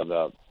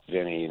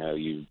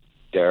Vinnie,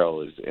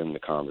 Daryl is in the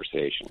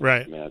conversation.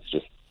 Right. It's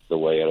just the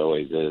way it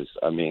always is.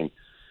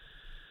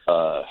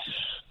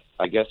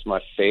 I guess my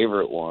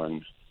favorite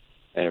one,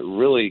 and it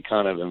really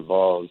kind of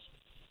involves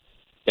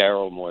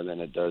Daryl more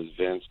than it does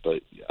Vince,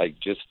 but I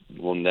just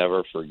will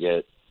never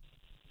forget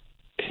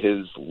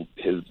his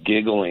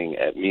giggling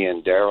at me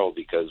and Daryl,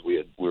 because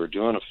we were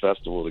doing a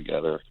festival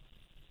together,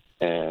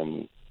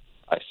 and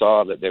I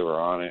saw that they were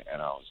on it,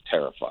 and I was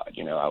terrified.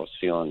 I was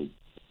feeling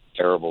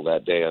terrible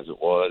that day as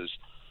it was.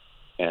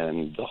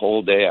 And the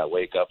whole day I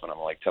wake up and I'm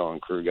like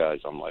telling crew guys,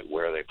 I'm like,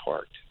 where are they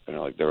parked? And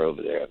they're like, they're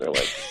over there. They're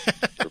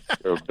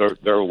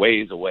like, they're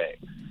ways away.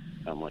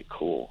 I'm like,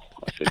 cool.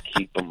 I said,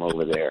 keep them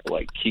over there.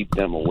 Like, keep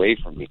them away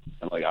from me.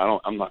 I'm like,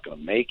 I'm not going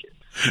to make it.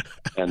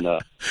 And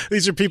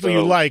these are people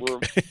you like.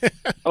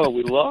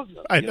 We love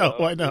them. I know.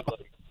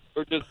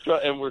 We're just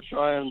we're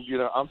trying.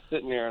 I'm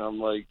sitting there and I'm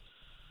like,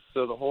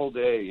 so the whole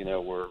day,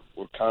 we're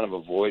kind of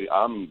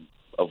I'm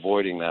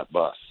avoiding that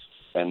bus,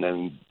 and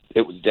then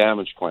it was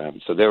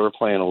Damageplan. So they were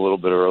playing a little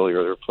bit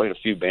earlier. They were playing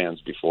a few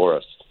bands before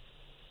us.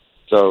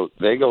 So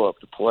they go up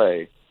to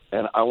play,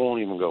 and I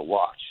won't even go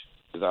watch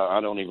because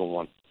I don't even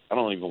want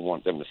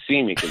them to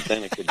see me, because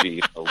then it could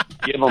be,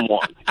 give them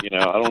one. I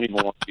don't even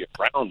want to be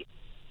around them.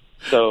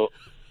 So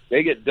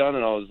they get done,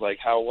 and I was like,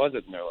 how was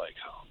it? And they're like,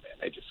 oh, man,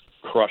 they just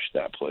crushed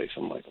that place.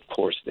 I'm like, of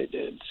course they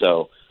did.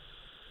 So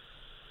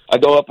I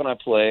go up and I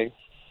play,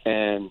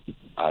 and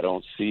I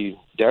don't see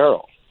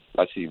Daryl.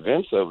 I see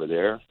Vince over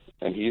there,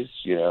 and he's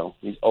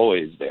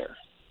always there.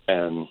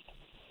 And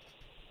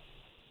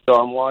so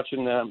I'm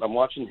watching them. I'm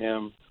watching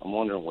him. I'm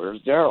wondering,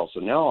 where's Daryl?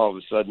 So now all of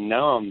a sudden,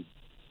 I'm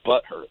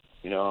butthurt.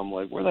 I'm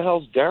like, where the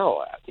hell's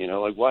Daryl at?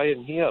 Like, why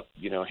isn't he up,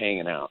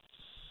 hanging out?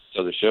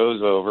 So the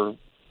show's over.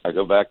 I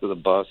go back to the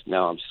bus.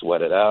 Now I'm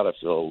sweated out. I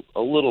feel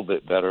a little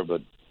bit better,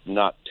 but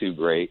not too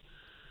great.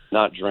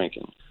 Not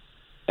drinking.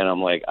 And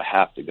I'm like, I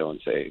have to go and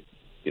say,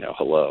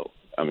 hello.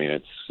 I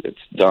mean, it's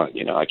done.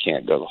 I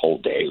can't go the whole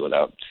day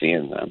without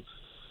seeing them.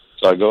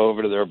 So I go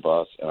over to their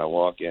bus, and I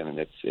walk in, and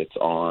it's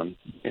on.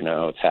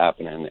 It's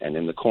happening. And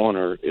in the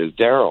corner is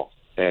Daryl.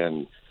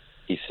 And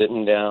he's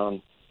sitting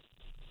down.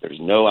 There's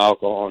no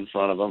alcohol in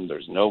front of him.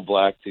 There's no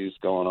Blacktooth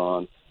going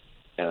on.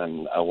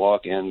 And I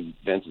walk in.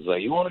 Vince is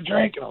like, you want a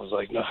drink? And I was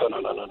like, no.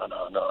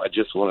 I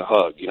just want a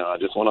hug. I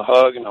just want a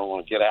hug, and I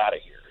want to get out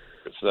of here.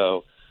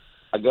 So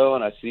I go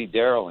and I see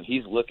Daryl, and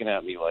he's looking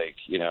at me like,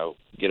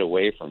 get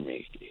away from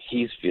me.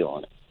 He's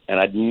feeling it. And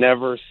I'd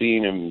never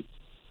seen him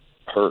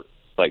hurt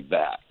like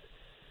that.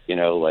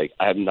 Like,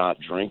 I'm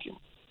not drinking.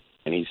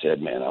 And he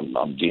said, man,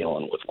 I'm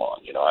dealing with one.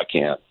 I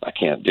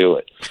can't do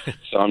it.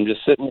 So I'm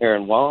just sitting there,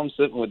 and while I'm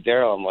sitting with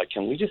Daryl, I'm like,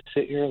 can we just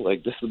sit here?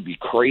 Like, this would be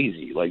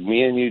crazy. Like,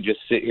 me and you just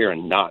sit here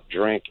and not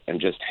drink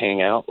and just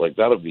hang out. Like,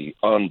 that would be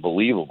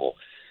unbelievable.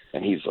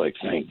 And he's like,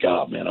 thank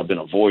God, man, I've been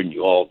avoiding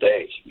you all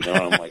day. And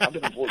I'm like, I've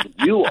been avoiding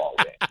you all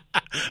day.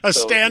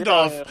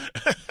 Standoff.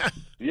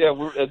 Yeah,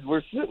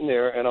 we're sitting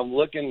there, and I'm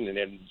looking,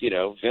 and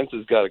Vince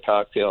has got a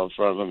cocktail in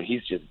front of him, and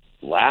he's just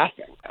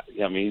laughing.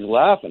 I mean, he's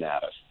laughing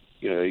at us.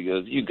 He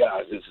goes, you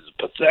guys, this is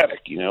pathetic.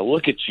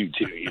 Look at you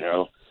two,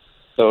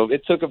 So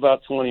it took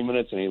about 20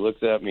 minutes, and he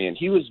looked at me, and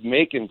he was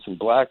making some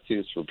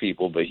Blacktooths for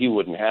people, but he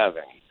wouldn't have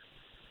any.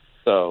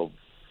 So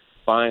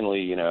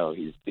finally,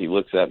 he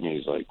looks at me,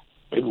 he's like,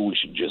 maybe we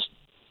should just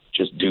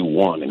do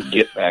one and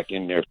get back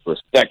in there for a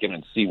second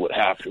and see what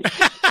happens.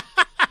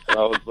 And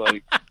I was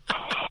like,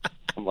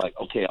 I'm like,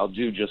 okay, I'll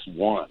do just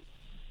one.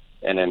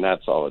 And then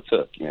that's all it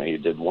took. He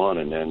did one,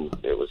 and then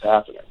it was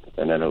happening.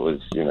 And then it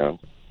was,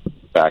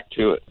 back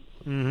to it.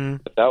 Mm-hmm.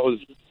 But that was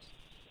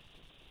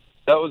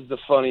the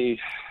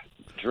funny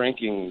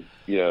drinking,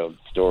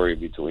 story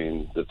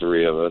between the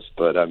three of us.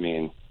 But I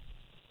mean,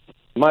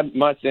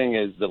 my thing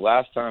is, the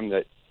last time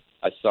that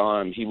I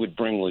saw him, he would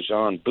bring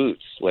LeJean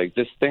boots. Like,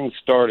 this thing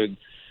started,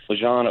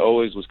 LeJean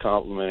always was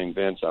complimenting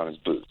Vince on his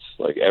boots.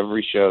 Like,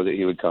 every show that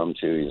he would come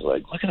to, he's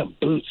like, look at the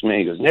boots, man.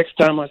 He goes, next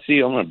time I see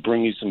you, I'm going to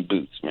bring you some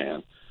boots,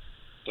 man.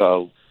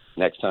 So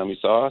next time he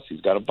saw us,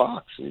 he's got a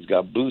box, and he's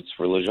got boots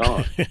for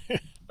LeJean.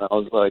 I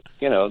was like,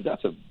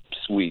 that's a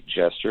sweet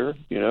gesture,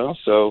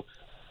 So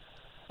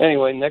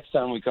anyway, next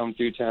time we come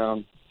through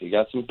town, he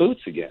got some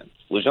boots again.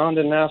 LeJean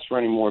didn't ask for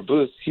any more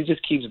boots. He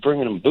just keeps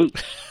bringing him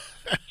boots.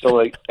 So,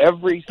 like,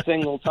 every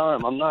single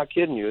time, I'm not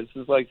kidding you, this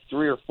is like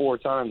 3 or 4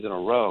 times in a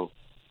row,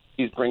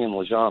 he's bringing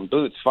LeJean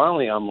boots.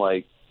 Finally, I'm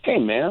like, hey,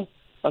 man.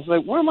 I was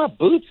like, where are my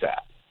boots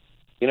at?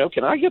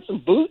 Can I get some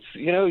boots?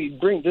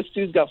 This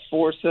dude's got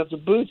 4 sets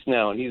of boots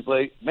now. And he's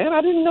like, man,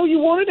 I didn't know you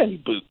wanted any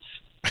boots.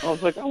 I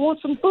was like, I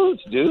want some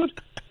boots, dude.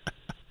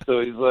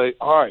 So he's like,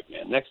 all right,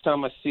 man, next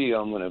time I see you,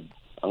 I'm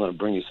gonna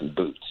bring you some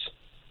boots.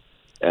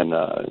 And,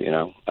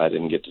 I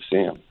didn't get to see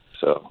him.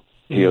 So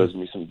he owes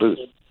me some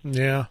boots.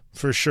 Yeah,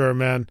 for sure,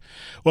 man.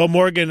 Well,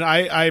 Morgan,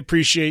 I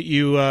appreciate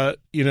you,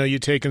 you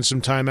taking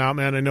some time out,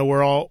 man. I know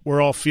we're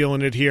all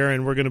feeling it here,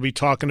 and we're going to be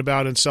talking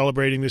about and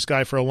celebrating this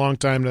guy for a long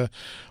time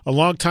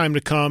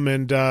to come.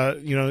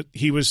 And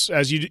he was,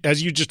 as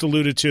you just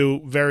alluded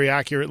to, very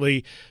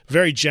accurately,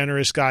 very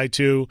generous guy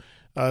too.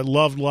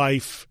 Loved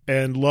life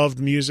and loved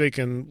music,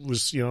 and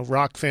was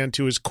rock fan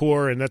to his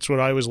core, and that's what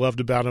I always loved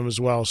about him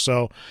as well.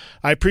 So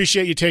I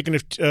appreciate you taking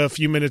a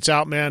few minutes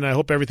out, man. I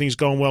hope everything's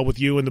going well with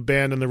you and the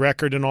band and the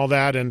record and all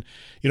that. And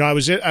I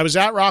was at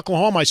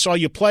Rocklahoma. I saw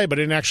you play, but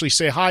I didn't actually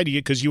say hi to you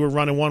because you were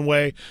running one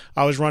way,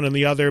 I was running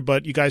the other.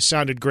 But you guys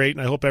sounded great,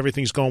 and I hope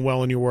everything's going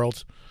well in your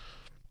world.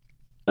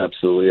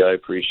 Absolutely, I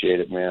appreciate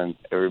it, man.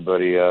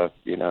 Everybody,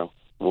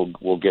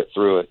 we'll get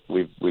through it.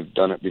 We've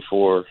done it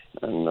before,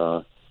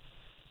 and.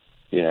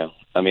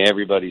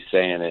 Everybody's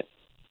saying it.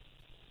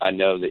 I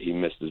know that he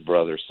missed his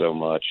brother so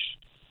much,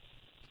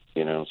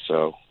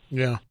 so.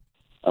 Yeah.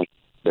 I'm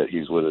that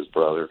he's with his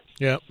brother.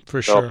 Yeah,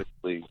 for sure.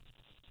 Selfishly,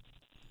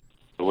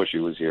 I wish he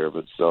was here,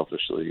 but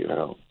selfishly,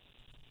 on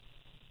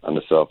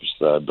the selfish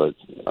side, but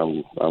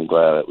I'm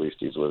glad at least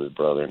he's with his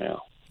brother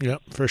now. Yeah,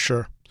 for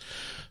sure.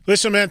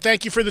 Listen, man,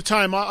 thank you for the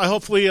time.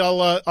 Hopefully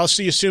I'll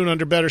see you soon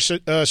under better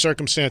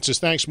circumstances.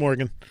 Thanks,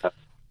 Morgan.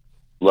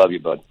 Love you,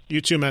 bud.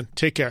 You too, man.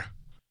 Take care.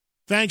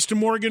 Thanks to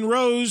Morgan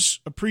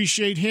Rose.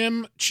 Appreciate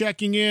him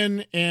checking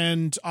in,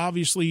 and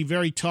obviously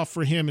very tough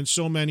for him and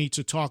so many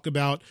to talk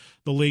about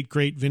the late,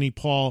 great Vinnie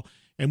Paul.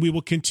 And we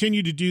will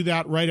continue to do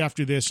that right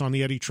after this on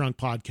the Eddie Trunk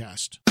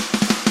Podcast.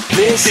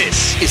 This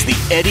is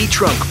the Eddie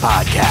Trunk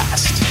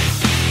Podcast.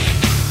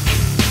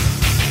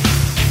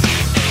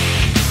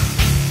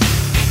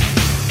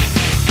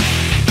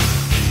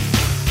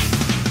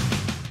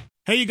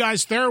 Hey, you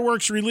guys,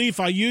 TheraWorks Relief.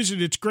 I use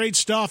it. It's great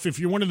stuff. If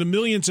you're one of the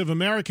millions of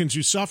Americans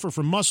who suffer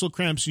from muscle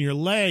cramps in your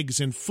legs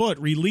and foot,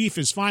 relief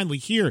is finally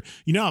here.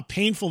 You know how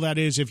painful that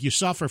is if you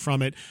suffer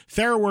from it.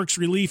 TheraWorks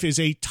Relief is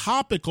a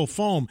topical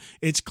foam.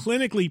 It's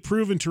clinically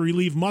proven to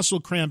relieve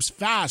muscle cramps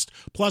fast.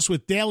 Plus,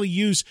 with daily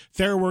use,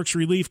 TheraWorks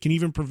Relief can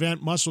even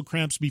prevent muscle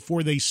cramps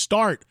before they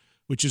start,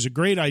 which is a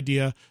great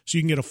idea, so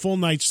you can get a full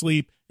night's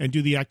sleep and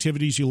do the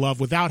activities you love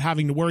without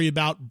having to worry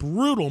about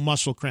brutal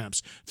muscle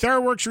cramps.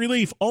 TheraWorks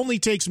Relief only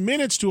takes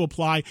minutes to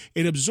apply.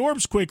 It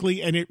absorbs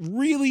quickly, and it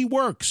really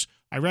works.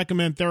 I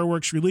recommend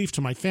TheraWorks Relief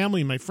to my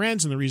family and my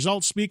friends, and the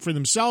results speak for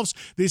themselves.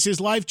 This is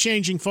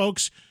life-changing,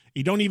 folks.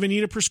 You don't even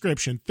need a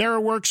prescription.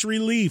 TheraWorks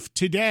Relief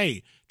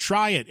today.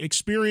 Try it.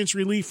 Experience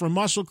relief from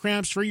muscle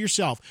cramps for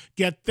yourself.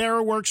 Get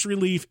TheraWorks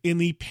Relief in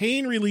the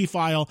pain relief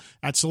aisle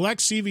at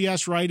select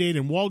CVS, Rite Aid,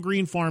 and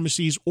Walgreens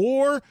pharmacies,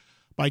 or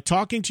by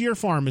talking to your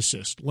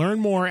pharmacist. Learn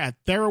more at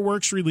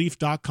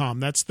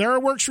TheraWorksRelief.com. That's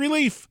TheraWorks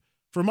Relief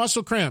for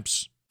muscle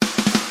cramps.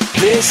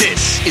 This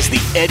is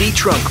the Eddie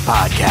Trunk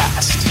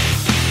Podcast.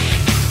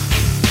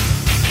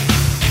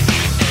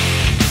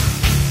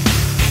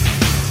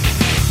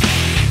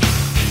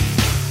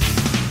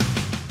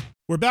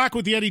 We're back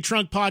with the Eddie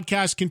Trunk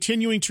Podcast,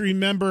 continuing to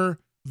remember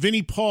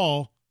Vinnie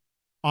Paul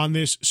on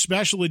this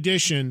special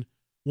edition.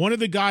 One of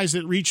the guys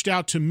that reached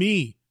out to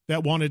me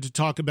that wanted to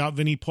talk about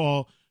Vinnie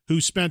Paul, who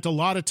spent a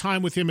lot of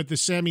time with him at the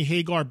Sammy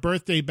Hagar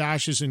birthday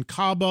bashes in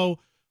Cabo,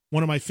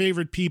 one of my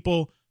favorite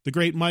people, the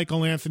great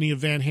Michael Anthony of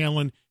Van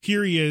Halen.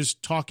 Here he is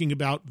talking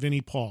about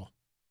Vinnie Paul.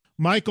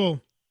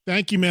 Michael,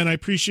 thank you, man. I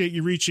appreciate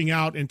you reaching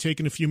out and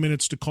taking a few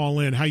minutes to call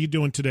in. How you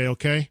doing today,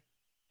 okay?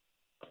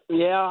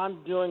 Yeah,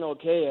 I'm doing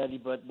okay,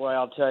 Eddie, but boy,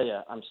 I'll tell you,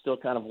 I'm still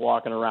kind of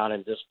walking around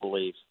in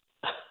disbelief.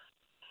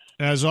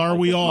 As are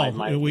we all.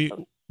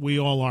 We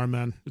all are,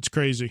 man. It's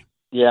crazy.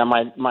 Yeah,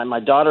 my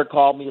daughter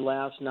called me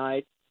last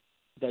night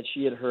that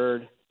she had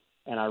heard,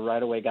 and I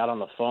right away got on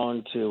the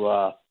phone to,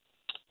 I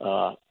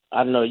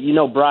don't know, you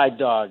know Bride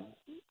Dog,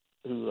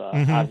 who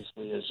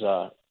obviously is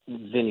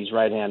Vinny's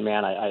right-hand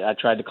man. I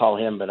tried to call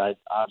him, but I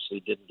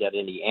obviously didn't get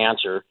any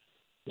answer.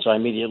 So I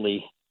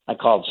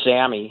called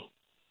Sammy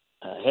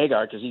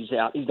Hagar, because he's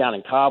down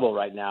in Cabo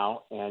right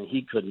now, and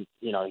he couldn't,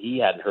 he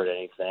hadn't heard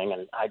anything,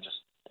 and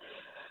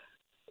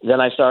then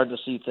I started to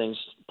see things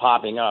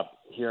popping up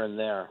here and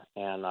there,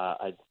 and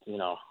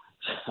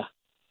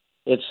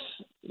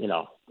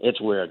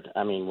it's weird.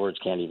 I mean, words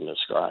can't even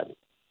describe.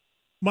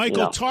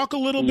 Michael, talk a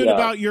little bit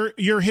about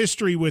your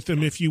history with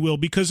him, if you will,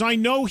 because I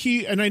know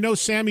I know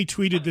Sammy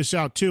tweeted this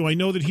out too. I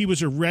know that he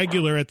was a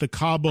regular at the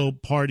Cabo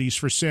parties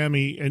for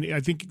Sammy, and I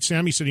think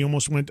Sammy said he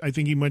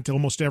went to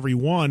almost every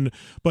one.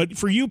 But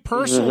for you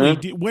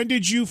personally, when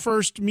did you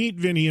first meet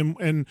Vinny?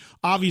 And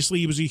obviously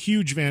he was a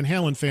huge Van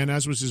Halen fan,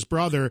 as was his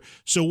brother.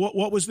 So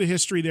what was the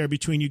history there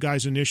between you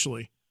guys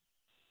initially?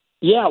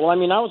 Yeah, well, I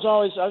mean, I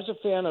was a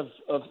fan of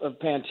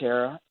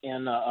Pantera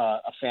and a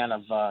fan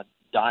of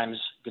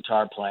Dime's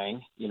guitar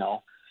playing,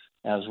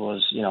 as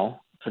was,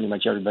 pretty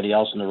much everybody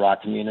else in the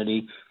rock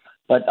community.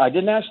 But I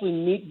didn't actually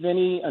meet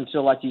Vinny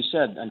until, like you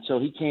said, until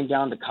he came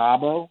down to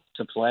Cabo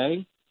to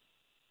play.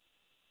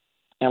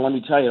 And let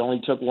me tell you, it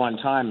only took one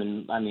time.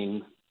 And, I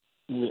mean,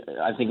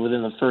 I think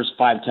within the first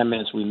 5-10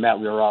 minutes we met,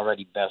 we were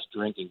already best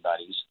drinking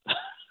buddies.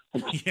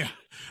 Yeah.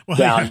 Well,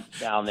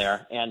 down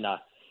there. And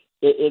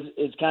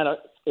it's kind of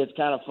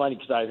funny,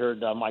 because I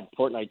heard Mike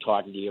Portnoy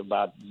talking to you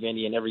about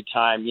Vinny, and every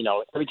time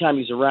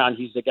he's around,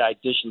 he's the guy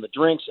dishing the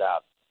drinks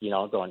out,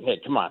 going, hey,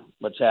 come on,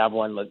 let's have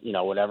one,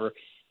 whatever.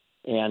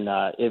 And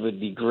it would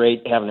be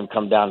great having him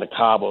come down to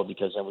Cabo,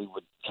 because then we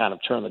would kind of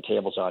turn the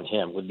tables on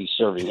him. We'd be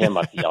serving him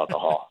up the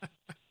alcohol.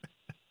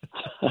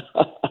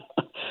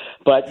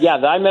 But, yeah,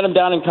 I met him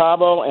down in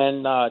Cabo,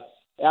 and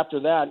after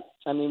that,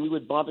 I mean, we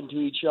would bump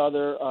into each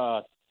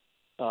other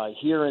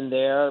here and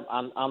there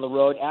on the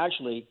road.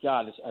 Actually,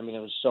 God, it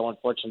was so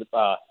unfortunate.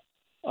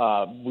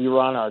 We were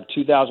on our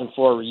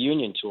 2004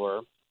 reunion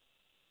tour,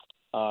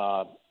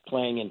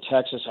 playing in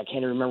Texas. I can't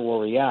even remember where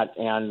we at.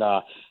 And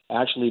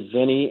actually,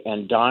 Vinny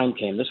and Dime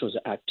came. This was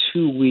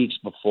 2 weeks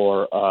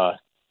before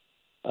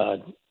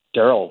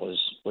Daryl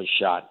was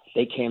shot.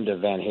 They came to a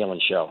Van Halen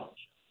show.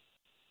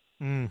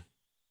 Mm.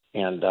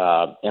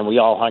 And we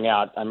all hung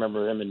out. I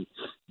remember him and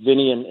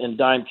Vinny and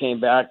Dime came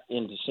back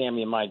into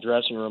Sammy and my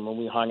dressing room, and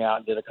we hung out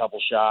and did a couple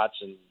shots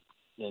and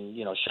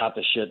shot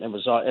the shit. And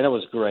it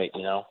was great,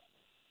 because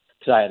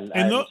I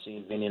hadn't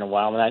seen Vinny in a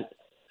while, and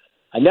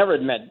I never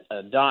had met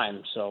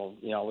Dime, so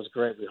it was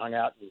great. We hung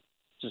out and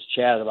just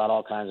chatted about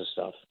all kinds of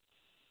stuff.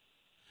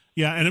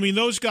 Yeah, and I mean,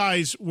 those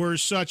guys were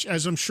such,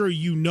 as I'm sure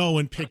you know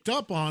and picked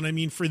up on. I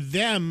mean, for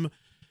them,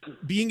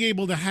 being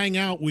able to hang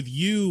out with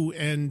you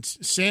and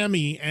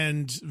Sammy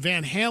and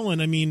Van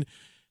Halen, I mean,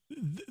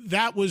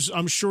 that was,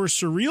 I'm sure,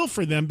 surreal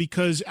for them,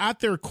 because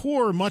at their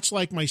core, much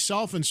like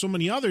myself and so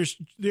many others,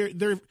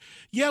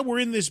 we're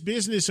in this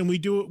business and we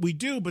do what we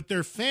do, but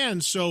they're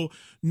fans. So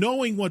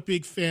knowing what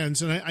big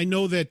fans, and I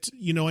know that,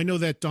 I know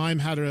that Dime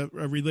had a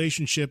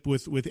relationship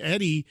with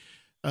Eddie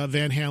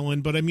Van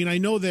Halen, but I mean, I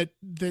know that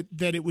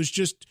it was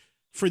just,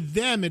 for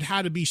them, it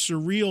had to be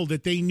surreal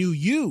that they knew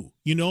you,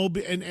 and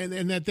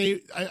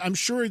that I'm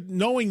sure,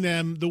 knowing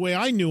them the way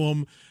I knew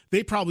them,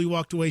 they probably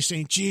walked away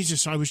saying,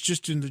 Jesus, I was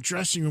just in the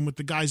dressing room with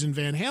the guys in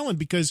Van Halen,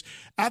 because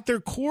at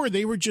their core,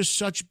 they were just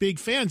such big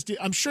fans.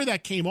 I'm sure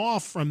that came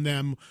off from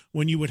them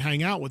when you would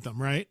hang out with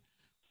them, right?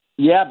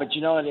 Yeah, but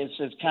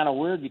it's kind of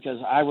weird, because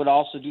I would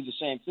also do the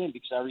same thing,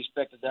 because I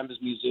respected them as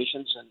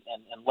musicians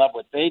and loved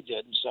what they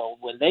did. And so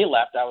when they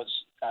left, I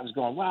was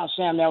going, wow,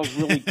 Sam, that was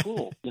really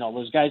cool.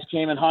 Those guys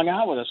came and hung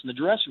out with us in the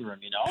dressing room,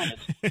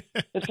 and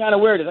it's kind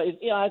of weird.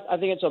 I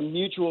think it's a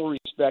mutual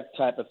respect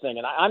type of thing.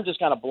 And I'm just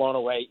kind of blown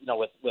away,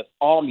 with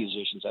all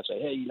musicians. I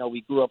say, hey,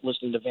 we grew up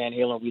listening to Van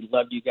Halen. We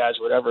loved you guys,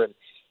 whatever. And,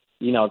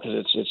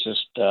 because it's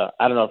just,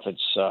 I don't know if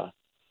it's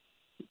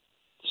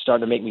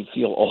starting to make me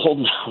feel old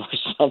now or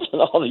something.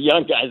 All the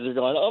young guys are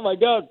going, oh, my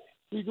God,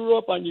 we grew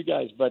up on you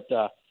guys. But,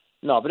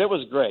 no, but it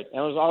was great.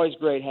 And it was always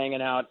great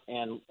hanging out.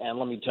 And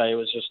let me tell you, it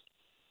was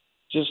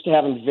just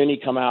having Vinnie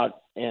come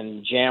out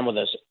and jam with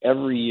us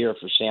every year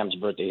for Sam's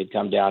birthday. He'd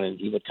come down and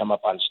he would come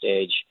up on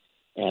stage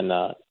and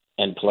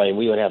play.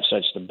 We would have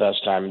such the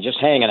best time, and just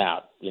hanging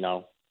out,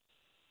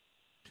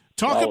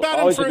 Talk about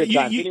always him for a good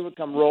time. Vinnie would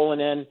come rolling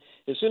in.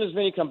 As soon as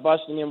Vinnie come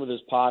busting in with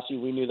his posse,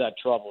 we knew that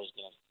trouble was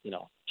going to,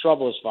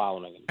 trouble is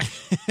following him.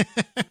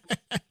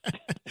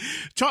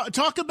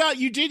 Talk about,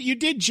 you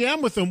did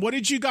jam with him. What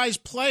did you guys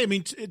play? I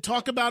mean,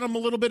 talk about him a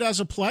little bit as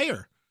a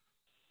player.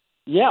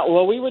 Yeah,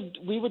 well, we would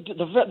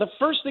the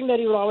first thing that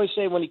he would always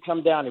say when he'd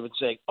come down, he would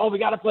say, "Oh, we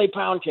got to play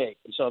Pound Cake,"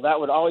 and so that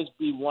would always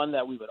be one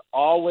that we would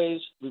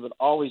always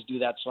do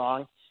that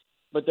song.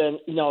 But then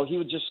he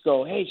would just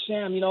go, "Hey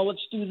Sam, let's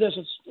do this.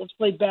 Let's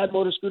play Bad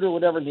Motor Scooter or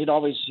whatever." And he'd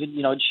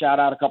shout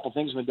out a couple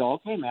things. And we'd go,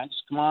 "Okay, man,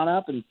 just come on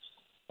up and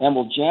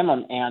we'll jam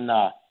him." And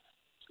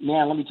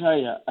man, let me tell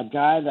you, a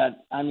guy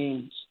that, I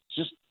mean,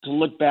 just to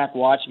look back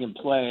watching him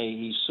play,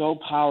 he's so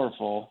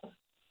powerful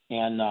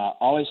and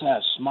always had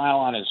a smile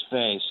on his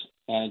face.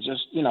 And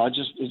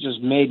it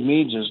just made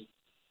me just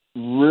I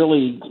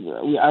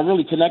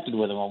really connected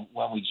with him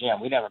when we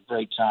jammed. We'd have a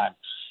great time.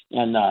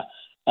 And a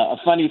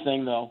funny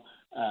thing, though,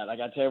 I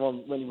got to tell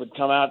you, when he would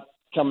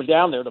coming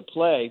down there to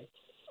play,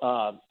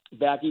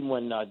 back even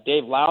when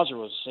Dave Lauser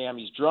was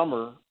Sammy's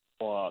drummer,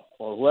 or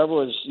whoever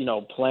was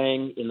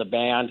playing in the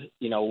band,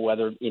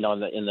 whether in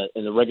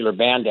the regular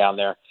band down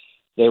there,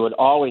 they would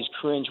always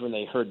cringe when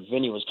they heard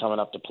Vinnie was coming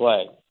up to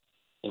play.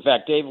 In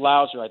fact, Dave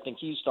Lauser, I think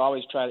he used to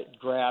always try to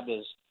grab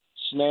his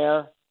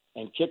snare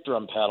and kick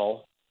drum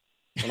pedal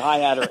and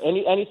hi-hat, or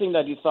anything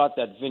that he thought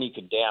that Vinnie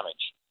could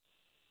damage.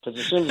 Because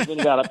as soon as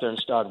Vinnie got up there and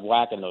started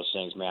whacking those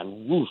things,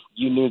 man, woof,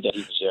 you knew that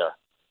he was there.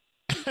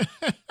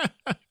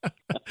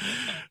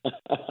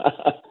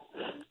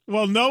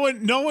 Well,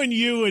 knowing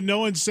you and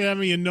knowing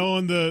Sammy and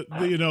knowing the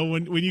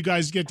when you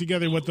guys get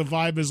together, what the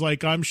vibe is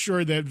like, I'm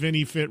sure that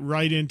Vinnie fit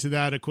right into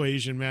that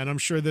equation, man. I'm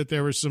sure that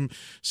there were some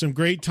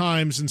great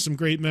times and some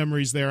great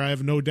memories there. I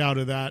have no doubt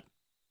of that.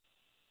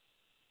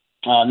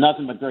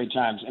 Nothing but great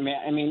times. I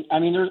mean, I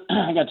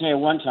got to tell you,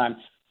 one time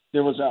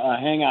there was a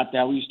hangout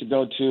that we used to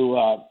go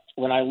to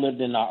when I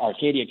lived in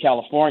Arcadia,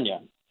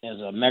 California.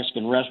 There's a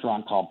Mexican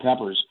restaurant called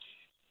Peppers.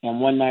 And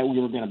one night we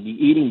were going to be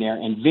eating there,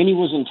 and Vinnie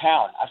was in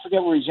town. I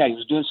forget where he's at. He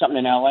was doing something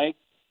in L.A.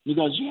 He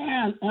goes,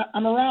 "Yeah,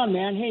 I'm around,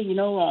 man. Hey,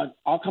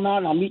 I'll come out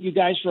and I'll meet you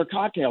guys for a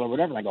cocktail or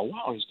whatever." And I go,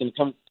 "Wow, he's going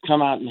to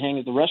come out and hang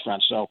at the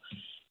restaurant." So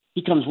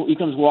he comes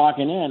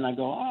walking in. I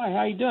go, "Oh,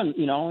 how you doing?"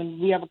 And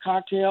we have a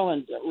cocktail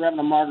and we're having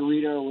a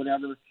margarita or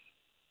whatever,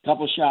 a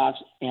couple of shots.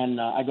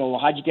 And I go, "Well,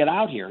 how'd you get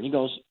out here?" And he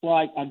goes, "Well,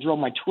 I drove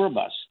my tour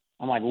bus."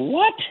 I'm like,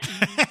 "What?"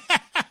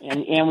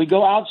 and we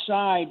go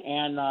outside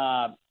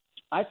and.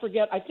 I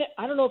forget.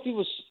 I don't know if he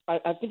was.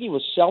 I think he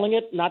was selling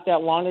it not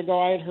that long ago.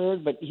 I had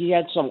heard, but he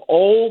had some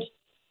old.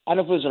 I don't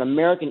know if it was an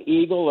American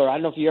Eagle or I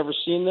don't know if you ever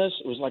seen this.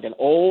 It was like an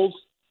old,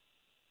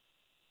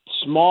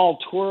 small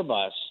tour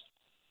bus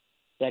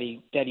that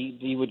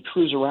he would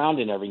cruise around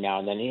in every now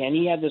and then. And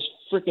he had this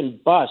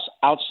freaking bus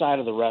outside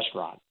of the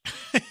restaurant.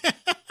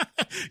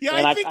 Yeah,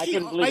 and I think he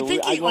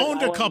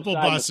owned a couple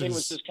buses. The thing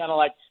was just kind of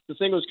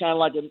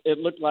like it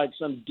looked like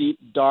some deep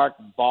dark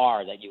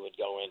bar that you would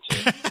go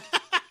into.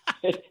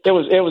 It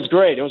was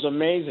great. It was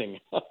amazing.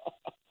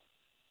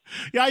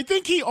 Yeah, I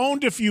think he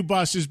owned a few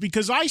buses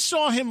because I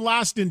saw him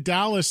last in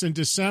Dallas in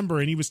December,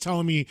 and he was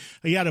telling me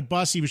he had a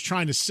bus he was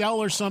trying to sell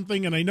or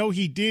something. And I know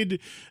he did.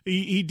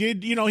 He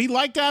did. He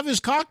liked to have his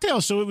cocktail,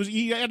 so it was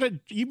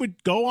he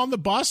would go on the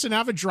bus and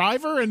have a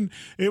driver, and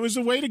it was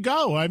the way to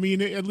go. I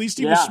mean, at least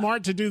he was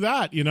smart to do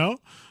that. Yeah,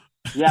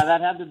 that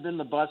had to have been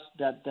the bus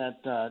that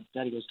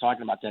he was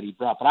talking about that he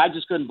brought. But I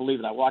just couldn't believe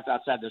it. I walked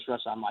outside this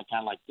restaurant. I'm like,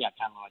 kind of like,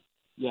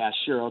 yeah,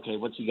 sure, okay,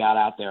 what's he got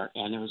out there?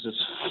 And it was this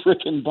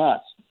freaking bus.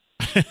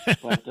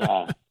 But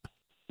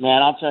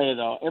man, I'll tell you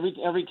though,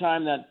 every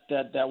time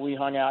that we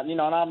hung out,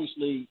 and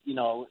obviously,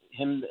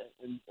 him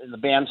and the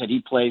bands that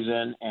he plays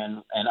in,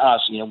 and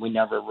us, we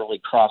never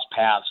really crossed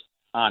paths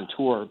on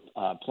tour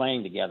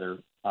playing together.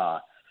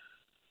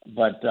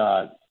 But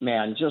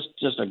man, just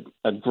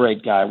a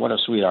great guy. What a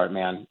sweetheart,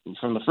 man.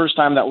 From the first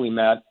time that we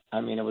met,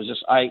 I mean, it was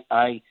just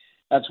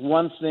that's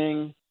one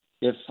thing.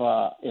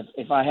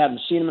 If I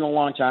hadn't seen him in a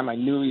long time, I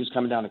knew he was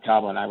coming down to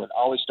Cabo, and I would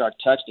always start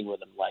texting with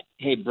him like,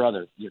 "Hey,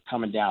 brother, you're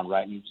coming down,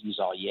 right?" And he's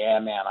all, "Yeah,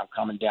 man, I'm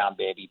coming down,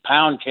 baby.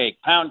 Pound cake."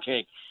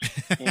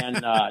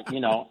 And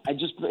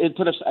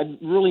it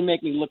really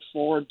make me look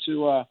forward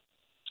to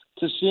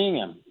seeing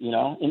him.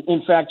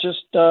 In fact, just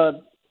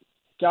the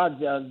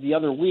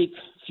other week,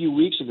 a few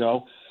weeks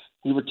ago,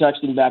 we were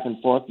texting back and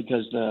forth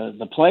because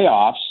the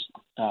playoffs,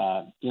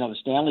 the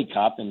Stanley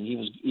Cup, and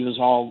he was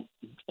all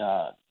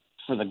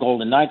for the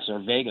Golden Knights, or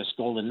Vegas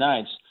Golden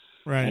Knights.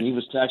 Right. And he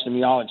was texting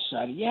me all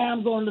excited. Yeah,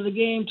 I'm going to the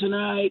game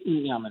tonight.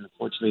 And,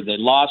 unfortunately they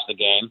lost the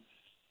game,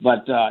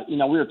 but we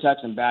were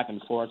texting back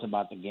and forth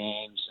about the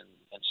games and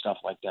stuff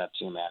like that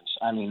too, man.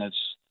 I mean, it's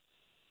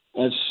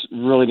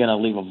really going to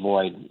leave a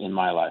void in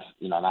my life,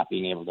 not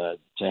being able to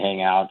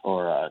hang out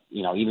or,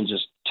 even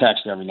just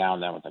text every now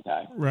and then with the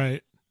guy.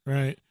 Right.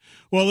 Right.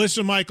 Well,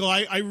 listen, Michael,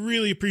 I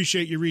really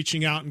appreciate you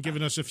reaching out and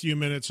giving us a few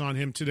minutes on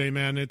him today,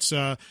 man. It's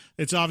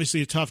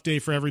obviously a tough day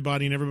for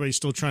everybody, and everybody's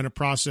still trying to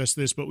process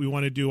this, but we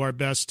want to do our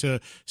best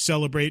to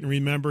celebrate and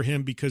remember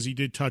him because he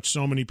did touch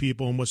so many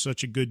people and was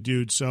such a good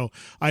dude. So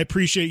I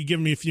appreciate you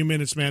giving me a few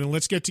minutes, man, and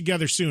let's get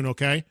together soon,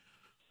 okay?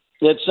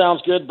 It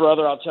sounds good,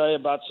 brother. I'll tell you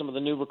about some of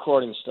the new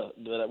recording stuff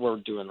that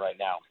we're doing right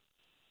now.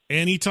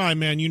 Anytime,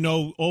 man.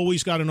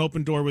 Always got an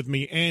open door with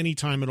me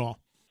anytime at all.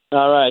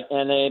 All right,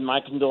 and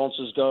my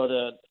condolences go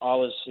to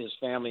all his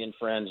family and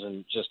friends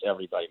and just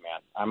everybody,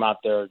 man. I'm out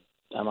there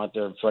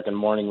freaking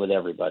mourning with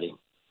everybody.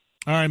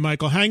 All right,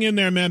 Michael, hang in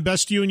there, man.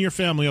 Best to you and your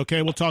family,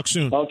 okay? We'll talk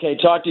soon. Okay,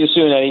 talk to you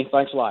soon, Eddie.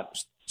 Thanks a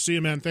lot. See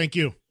you, man. Thank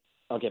you.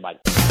 Okay, bye.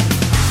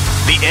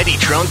 The Eddie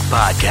Trunk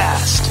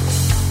Podcast.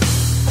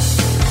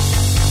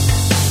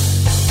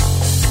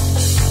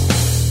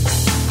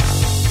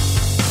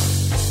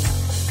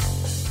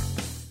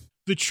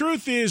 The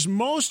truth is,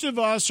 most of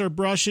us are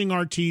brushing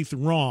our teeth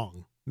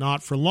wrong.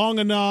 Not for long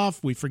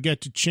enough. We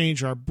forget to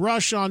change our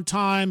brush on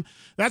time.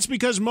 That's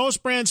because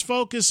most brands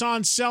focus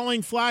on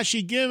selling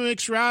flashy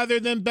gimmicks rather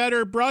than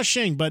better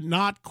brushing, but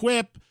not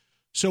Quip.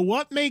 So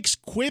what makes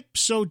Quip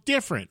so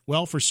different?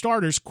 Well, for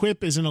starters,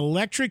 Quip is an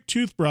electric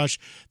toothbrush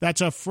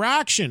that's a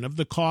fraction of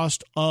the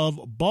cost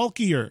of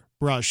bulkier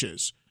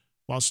brushes,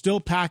 while still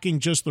packing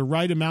just the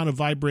right amount of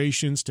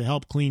vibrations to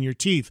help clean your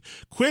teeth.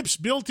 Quip's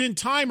built-in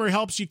timer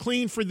helps you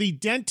clean for the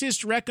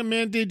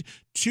dentist-recommended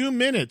 2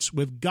 minutes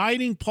with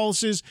guiding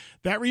pulses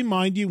that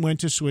remind you when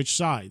to switch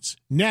sides.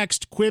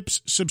 Next,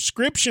 Quip's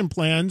subscription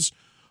plans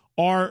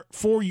are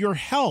for your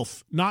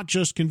health, not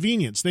just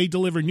convenience. They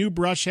deliver new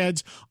brush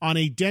heads on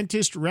a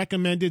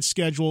dentist-recommended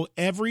schedule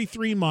every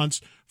 3 months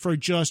for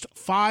just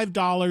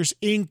 $5,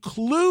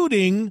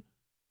 including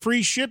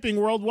free shipping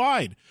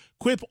worldwide.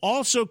 Quip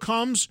also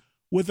comes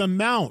with a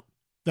mount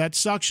that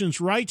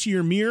suctions right to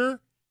your mirror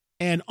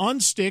and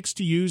unsticks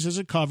to use as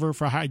a cover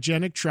for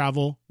hygienic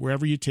travel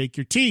wherever you take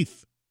your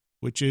teeth,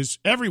 which is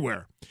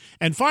everywhere.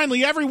 And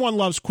finally, everyone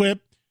loves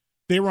Quip.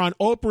 They were on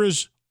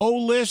Oprah's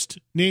O-List,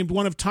 named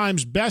one of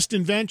Time's best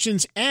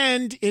inventions,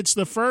 and it's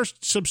the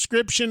first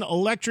subscription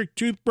electric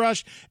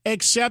toothbrush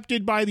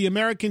accepted by the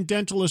American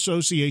Dental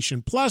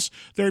Association. Plus,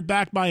 they're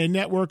backed by a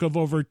network of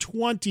over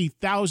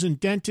 20,000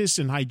 dentists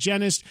and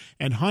hygienists,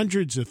 and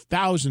hundreds of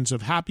thousands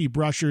of happy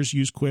brushers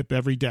use Quip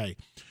every day.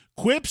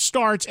 Quip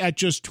starts at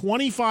just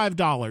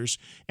 $25,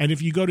 and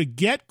if you go to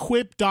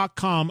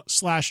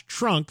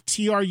getquip.com/trunk,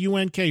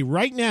 TRUNK,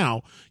 right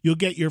now, you'll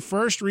get your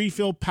first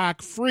refill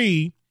pack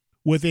free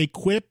with a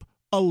Quip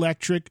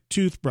electric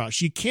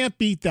toothbrush. You can't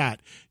beat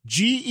that.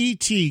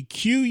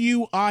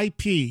 GETQUIP,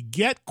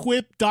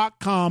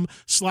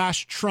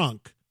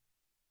 getquip.com/trunk.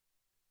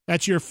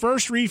 That's your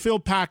first refill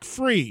pack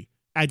free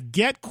at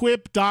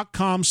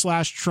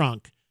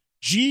getquip.com/trunk.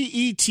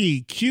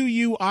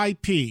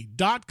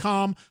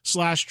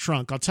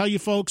 GETQUIP.com/trunk. I'll tell you,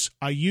 folks,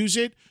 I use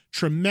it.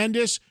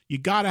 Tremendous. You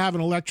got to have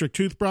an electric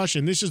toothbrush,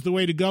 and this is the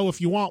way to go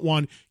if you want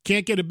one.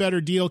 Can't get a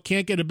better deal,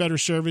 can't get a better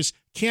service,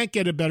 can't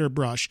get a better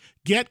brush.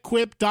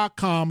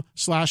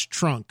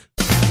 GetQuip.com/trunk.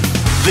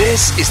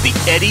 This is the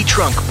Eddie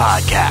Trunk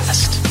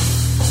Podcast.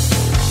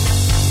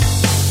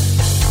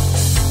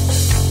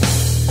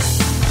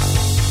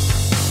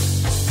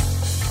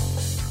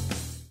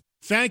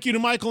 Thank you to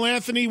Michael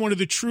Anthony, one of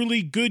the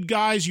truly good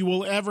guys you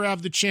will ever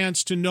have the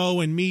chance to know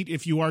and meet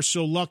if you are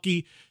so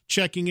lucky,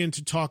 checking in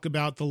to talk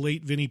about the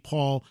late Vinnie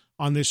Paul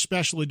on this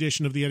special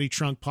edition of the Eddie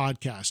Trunk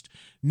Podcast.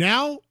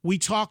 Now we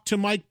talk to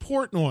Mike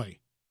Portnoy,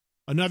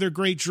 another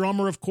great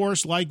drummer, of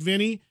course, like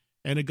Vinnie,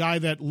 and a guy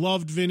that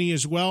loved Vinnie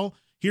as well.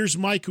 Here's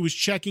Mike, who is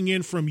checking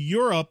in from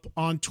Europe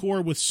on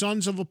tour with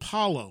Sons of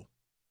Apollo.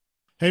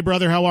 Hey,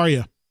 brother, how are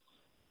you?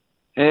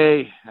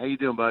 Hey, how you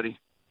doing, buddy?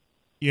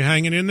 You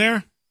hanging in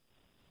there?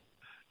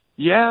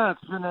 Yeah,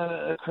 it's been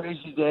a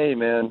crazy day,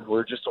 man.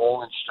 We're just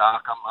all in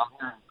shock. I'm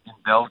here in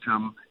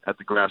Belgium at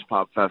the Grass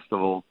Pop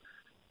Festival,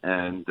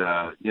 and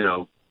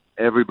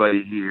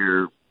everybody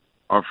here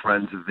are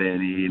friends of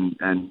Vinnie,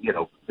 and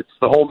it's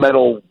the whole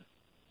metal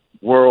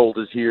world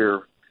is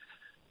here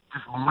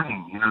just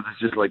mourning. There's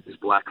just like this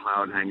black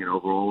cloud hanging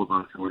over all of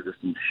us, and we're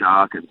just in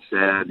shock and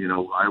sad.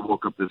 I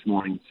woke up this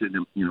morning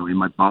sitting, in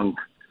my bunk,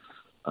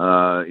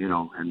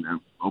 and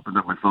opened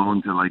up my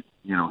phone to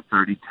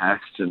 30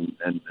 texts and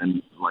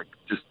I'm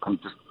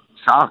just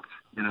shocked,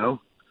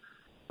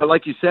 But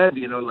like you said,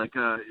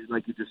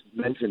 like you just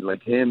mentioned,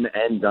 like him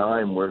and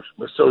Dime, we're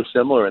so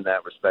similar in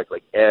that respect.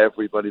 Like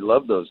everybody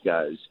loved those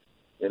guys,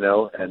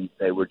 and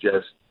they were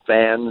just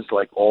fans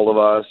like all of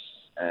us,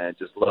 and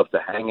just loved to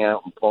hang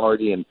out and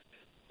party. And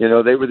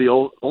they were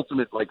the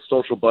ultimate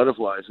social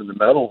butterflies in the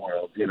metal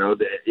world.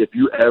 If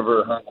you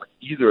ever hung with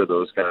either of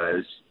those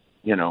guys,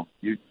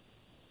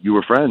 you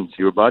were friends,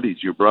 you were buddies,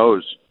 you were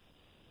bros.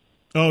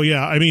 Oh,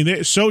 yeah. I mean,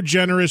 they're so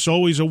generous,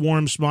 always a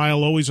warm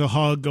smile, always a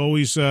hug,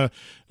 always, they'd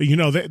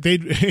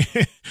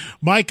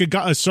Mike,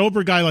 a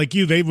sober guy like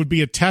you, they would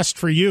be a test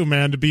for you,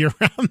 man, to be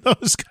around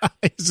those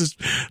guys,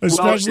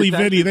 especially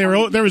Vinnie. There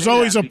was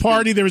always a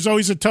party. There was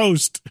always a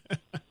toast.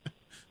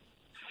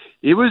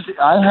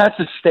 I had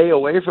to stay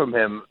away from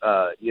him,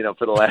 for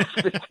the last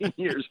 15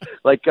 years.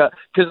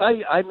 Because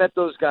I met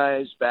those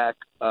guys back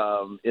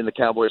in the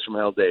Cowboys from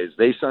Hell days.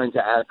 They signed to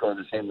Atco at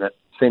the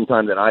same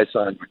time that I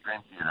signed with Dream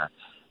Theater.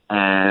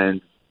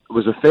 And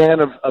was a fan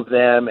of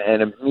them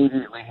and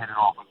immediately hit it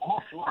off with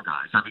all four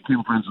guys. I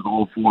became friends with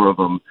all four of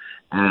them.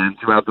 And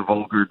throughout the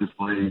Vulgar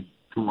Display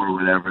tour or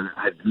whatever,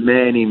 I had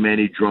many,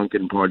 many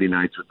drunken party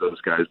nights with those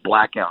guys,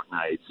 blackout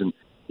nights, and,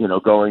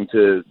 going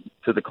to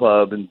the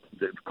club and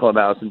the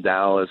clubhouse in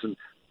Dallas and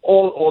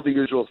all the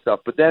usual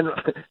stuff. But then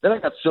I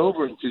got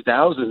sober in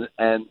 2000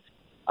 and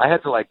I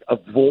had to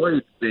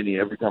avoid Vinnie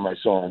every time I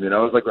saw him.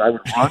 I would run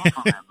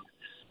from him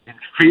in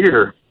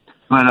fear.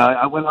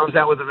 But when I was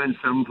out with Avenged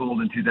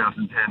Sevenfold in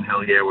 2010,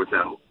 Hell Yeah was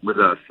out with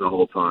us the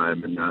whole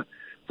time. And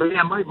so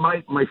yeah,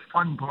 my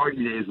fun party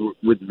days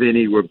with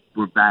Vinnie were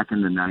back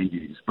in the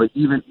 90s. But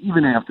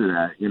even after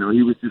that,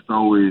 he was just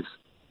always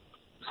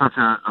such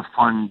a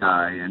fun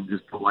guy and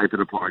just the life of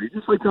the party,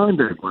 just like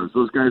Dimebag was.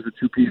 Those guys are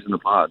two peas in a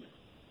pod.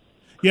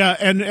 Yeah,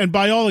 and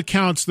by all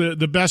accounts, the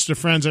best of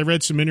friends. I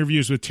read some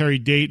interviews with Terry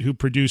Date, who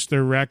produced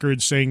their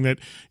records, saying that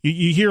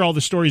you hear all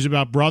the stories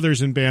about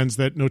brothers in bands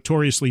that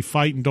notoriously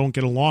fight and don't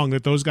get along,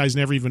 that those guys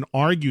never even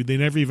argued. They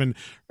never even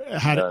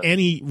had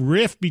any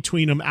rift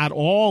between them at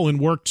all and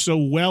worked so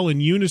well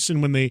in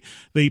unison when they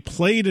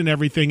played and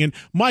everything. And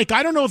Mike,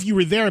 I don't know if you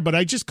were there, but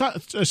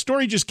a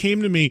story just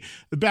came to me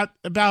about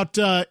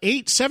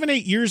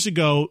 7-8 years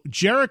ago.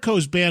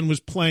 Jericho's band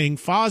was playing,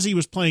 Fozzy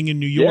was playing in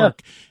New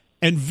York. Yeah.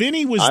 And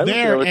Vinnie was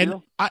there,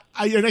 and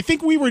I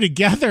think we were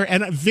together.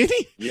 And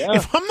Vinnie,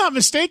 if I'm not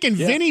mistaken,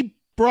 Vinnie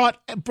brought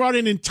a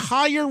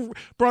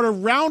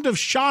round of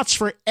shots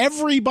for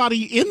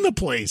everybody in the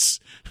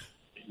place.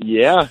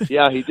 Yeah,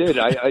 he did.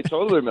 I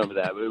totally remember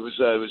that. It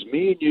was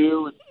me and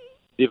you. And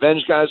the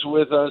Avenged guys were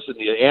with us, and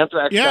the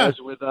Anthrax guys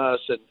were with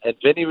us, and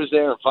Vinnie was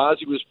there, and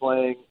Fozzy was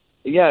playing.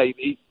 Yeah,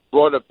 he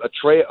brought a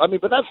tray. I mean,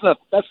 but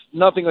that's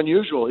nothing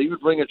unusual. He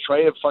would bring a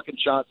tray of fucking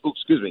shots. Oh,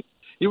 excuse me.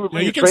 He would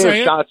bring a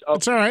tray of shots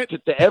up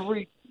to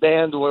every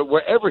band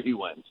wherever he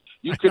went.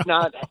 You could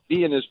not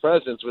be in his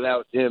presence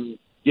without him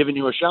giving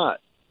you a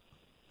shot.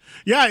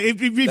 Yeah,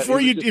 if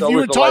you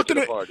were talking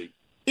to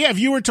if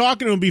you were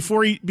talking to him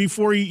before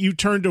you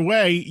turned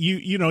away,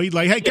 he'd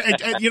like, hey,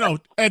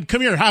 Ed,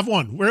 come here, have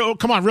one.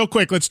 Come on, real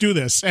quick, let's do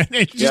this. And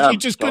he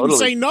just couldn't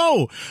say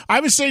no. I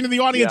was saying to the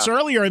audience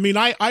earlier, I mean,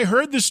 I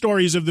heard the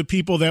stories of the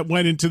people that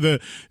went into the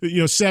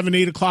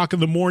 7-8 o'clock in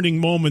the morning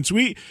moments.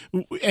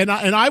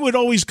 I would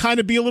always kind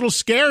of be a little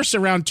scarce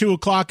around 2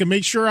 o'clock and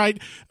make sure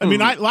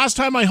last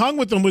time I hung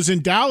with them was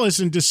in Dallas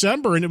in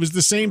December, and it was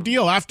the same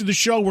deal. After the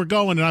show, we're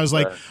going, and I was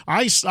like,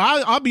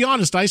 I'll be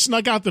honest, I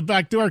snuck out the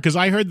back door because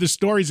I heard the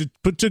stories.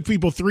 It took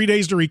people 3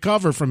 days to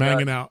recover from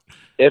hanging out.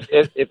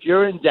 If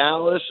you're in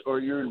Dallas or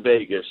you're in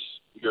Vegas,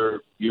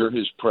 you're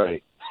his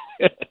prey.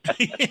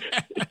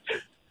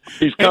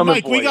 He's coming.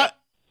 Hey, Mike,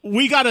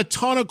 we got a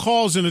ton of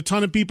calls and a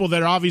ton of people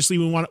that obviously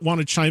we want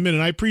to chime in,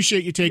 and I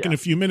appreciate you taking a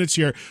few minutes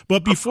here.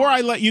 But before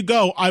I let you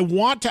go, I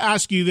want to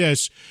ask you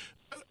this.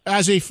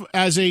 As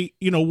a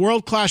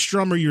world-class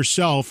drummer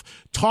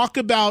yourself, talk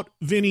about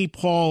Vinnie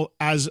Paul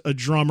as a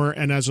drummer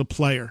and as a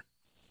player.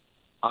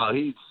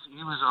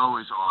 He was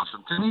always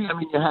awesome. To me, I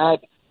mean, you had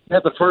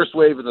the first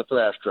wave of the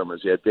thrash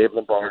drummers. You had Dave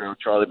Lombardo,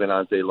 Charlie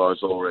Benante, Lars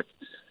Ulrich.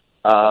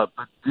 But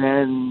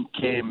then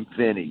came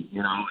Vinnie,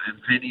 and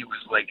Vinnie was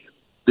like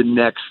the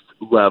next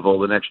level,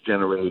 the next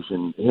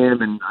generation.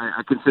 Him and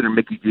I consider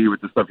Mickey D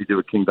with the stuff he did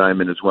with King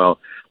Diamond as well.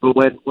 But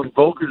when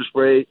Vulgar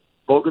Display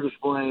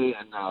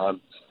and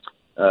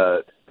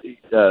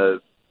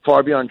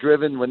Far Beyond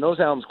Driven, when those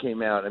albums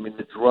came out, I mean,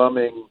 the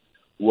drumming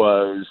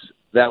was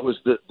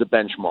the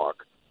benchmark.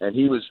 And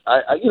he was,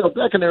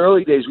 back in the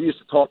early days, we used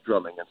to talk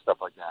drumming and stuff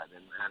like that.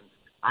 And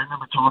I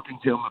remember talking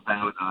to him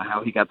about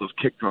how he got those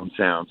kick drum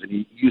sounds, and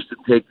he used to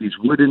take his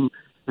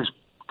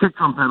kick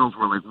drum pedals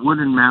were like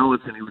wooden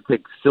mallets, and he would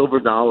take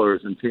silver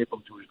dollars and tape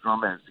them to his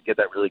drum heads to get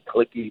that really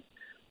clicky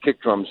kick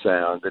drum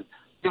sound. And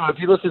if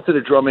you listen to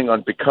the drumming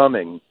on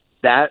Becoming,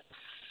 that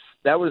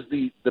was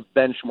the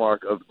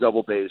benchmark of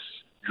double bass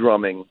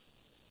drumming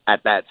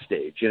at that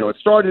stage. It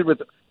started with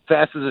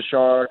Fast as a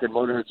Shark and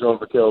Motorhead's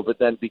Overkill, but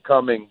then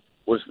Becoming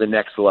was the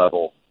next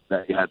level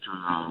that you had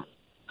to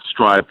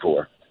strive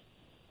for.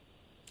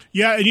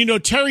 Yeah,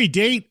 and Terry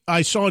Date,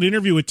 I saw an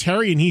interview with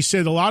Terry, and he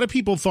said a lot of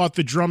people thought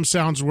the drum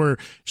sounds were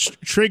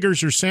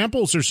triggers or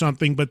samples or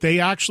something, but they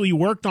actually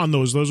worked on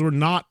those. Those were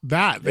not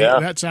that.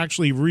 That's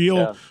actually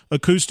real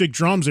acoustic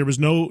drums. There was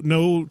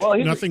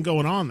nothing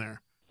going on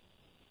there.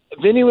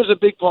 Vinnie was a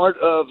big part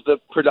of the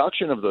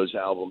production of those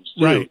albums,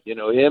 too. Right.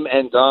 Him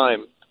and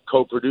Dime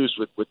co-produced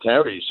with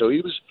Terry, so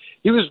he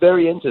was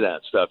very into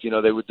that stuff.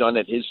 They were done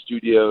at his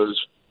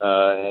studios,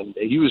 and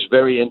he was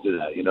very into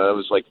that. It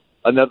was like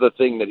another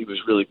thing that he was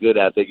really good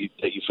at that you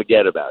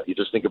forget about. You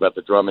just think about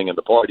the drumming and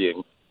the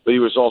partying, but he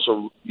was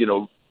also,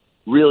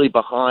 really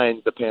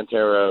behind the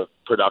Pantera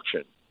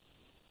production.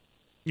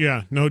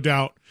 Yeah, no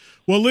doubt.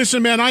 Well,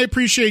 listen, man, I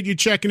appreciate you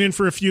checking in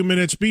for a few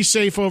minutes. Be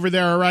safe over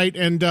there, all right?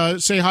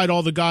 And say hi to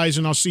all the guys,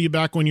 and I'll see you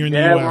back when you're in the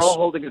U.S. Yeah, we're all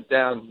holding it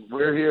down.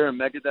 We're here, and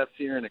Megadeth's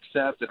here, and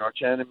Accept, and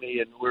Arch Enemy,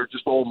 and we're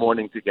just all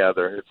mourning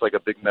together. It's like a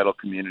big metal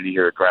community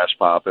here at Crash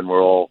Pop, and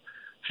we're all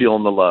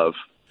feeling the love.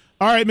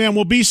 All right, man.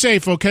 Well, be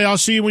safe, okay? I'll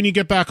see you when you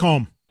get back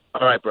home.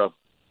 All right, bro.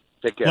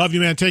 Take care. Love you,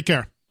 man. Take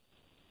care.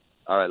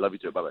 All right, love you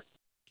too. Bye-bye.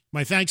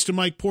 My thanks to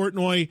Mike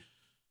Portnoy,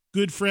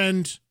 good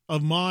friend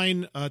of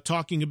mine,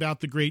 talking about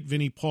the great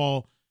Vinnie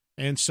Paul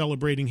and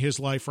celebrating his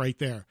life right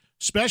there.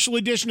 Special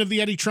edition of the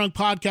Eddie Trunk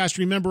Podcast.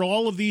 Remember,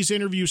 all of these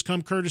interviews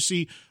come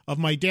courtesy of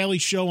my daily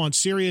show on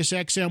Sirius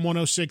XM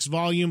 106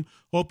 Volume.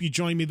 Hope you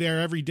join me there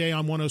every day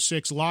on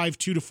 106 live,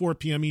 2 to 4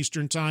 p.m.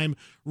 Eastern Time,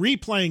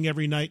 replaying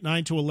every night,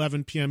 9 to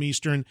 11 p.m.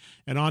 Eastern,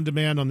 and on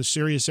demand on the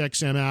Sirius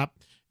XM app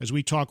as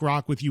we talk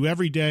rock with you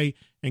every day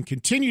and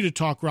continue to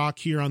talk rock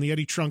here on the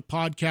Eddie Trunk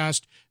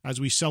Podcast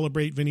as we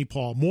celebrate Vinnie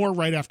Paul. More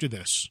right after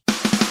this.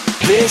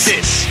 This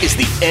is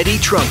the Eddie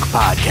Trunk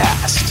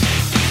Podcast.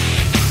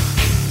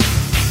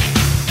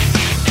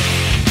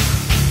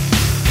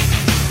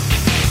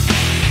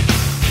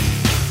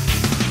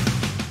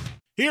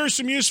 Here are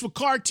some useful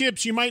car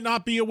tips you might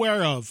not be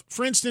aware of.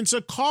 For instance,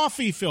 a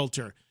coffee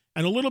filter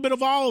and a little bit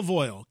of olive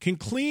oil can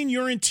clean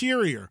your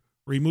interior,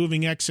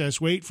 removing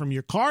excess weight from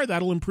your car.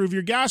 That'll improve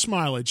your gas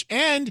mileage.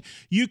 And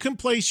you can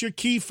place your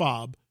key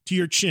fob to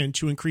your chin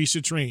to increase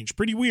its range.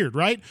 Pretty weird,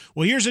 right?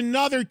 Well, here's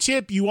another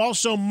tip you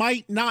also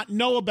might not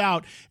know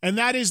about, and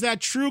that is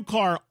that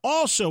TrueCar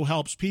also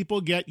helps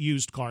people get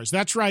used cars.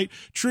 That's right.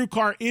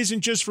 TrueCar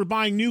isn't just for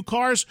buying new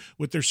cars.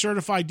 With their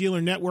certified dealer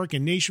network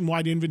and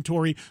nationwide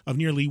inventory of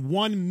nearly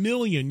 1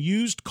 million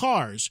used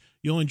cars,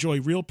 you'll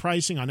enjoy real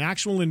pricing on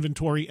actual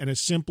inventory and a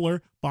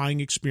simpler buying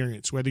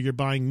experience, whether you're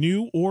buying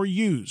new or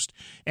used.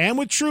 And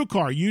with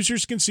TrueCar,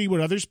 users can see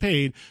what others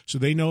paid so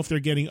they know if they're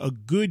getting a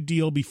good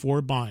deal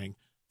before buying.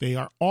 They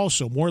are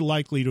also more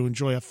likely to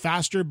enjoy a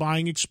faster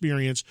buying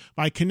experience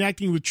by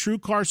connecting with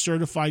TrueCar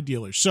certified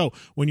dealers. So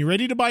when you're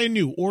ready to buy a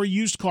new or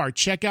used car,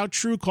 check out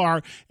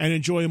TrueCar and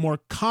enjoy a more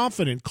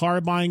confident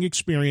car buying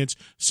experience.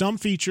 Some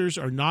features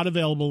are not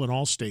available in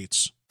all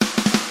states.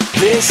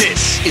 This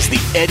is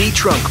the Eddie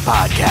Trunk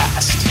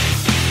Podcast.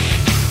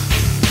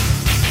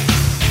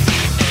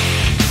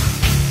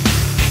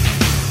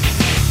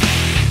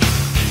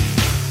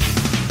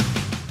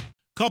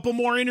 Couple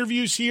more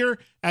interviews here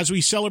as we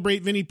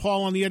celebrate Vinnie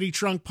Paul on the Eddie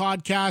Trunk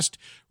Podcast.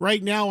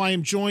 Right now, I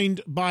am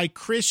joined by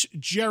Chris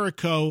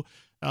Jericho.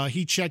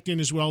 He checked in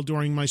as well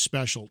during my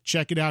special.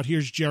 Check it out.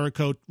 Here's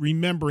Jericho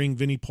remembering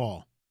Vinnie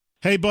Paul.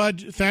 Hey, bud.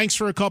 Thanks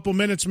for a couple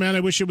minutes, man. I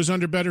wish it was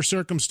under better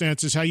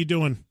circumstances. How you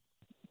doing?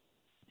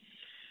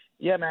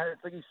 Yeah, man.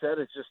 It's like you said.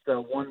 It's just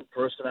one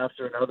person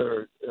after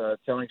another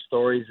telling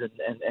stories and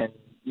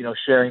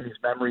sharing these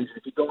memories.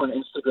 If you go on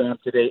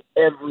Instagram today,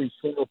 every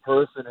single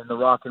person in the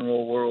rock and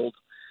roll world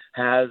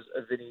has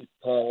a Vinnie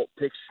Paul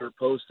picture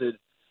posted,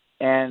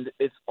 and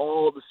it's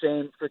all the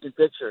same freaking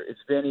picture. It's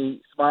Vinnie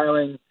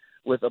smiling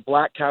with a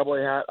black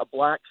cowboy hat, a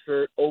black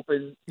shirt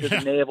open to the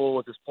navel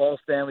with his Paul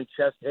Stanley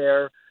chest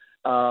hair,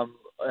 a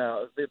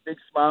big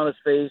smile on his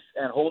face,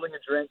 and holding a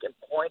drink and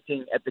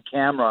pointing at the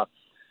camera.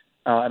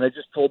 And I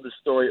just told this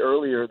story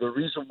earlier. The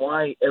reason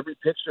why every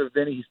picture of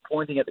Vinnie he's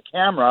pointing at the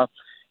camera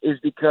is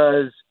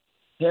because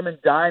him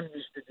and Dime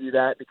used to do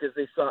that because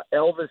they saw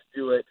Elvis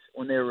do it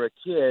when they were a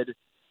kid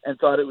and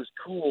thought it was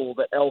cool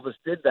that Elvis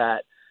did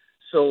that.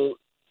 So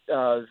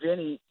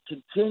Vinnie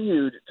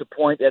continued to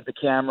point at the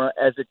camera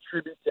as a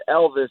tribute to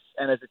Elvis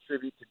and as a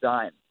tribute to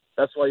Dime.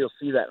 That's why you'll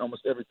see that in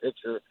almost every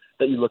picture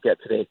that you look at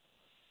today.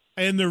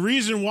 And the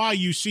reason why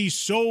you see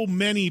so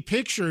many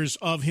pictures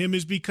of him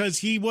is because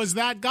he was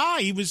that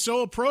guy. He was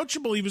so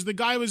approachable. He was the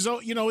guy who was,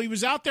 he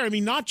was out there. I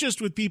mean, not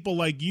just with people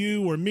like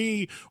you or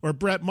me or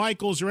Brett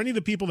Michaels or any of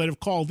the people that have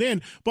called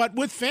in, but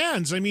with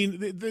fans. I mean,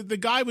 the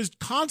guy was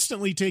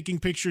constantly taking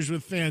pictures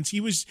with fans.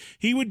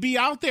 He would be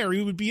out there.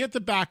 He would be at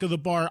the back of the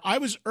bar.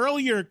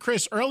 Earlier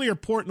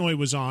Portnoy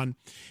was on,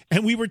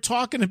 and we were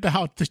talking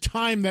about the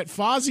time that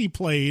Fozzie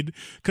played,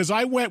 because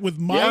I went with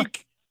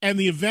Mike and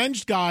the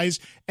Avenged guys,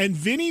 and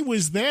Vinnie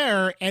was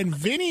there, and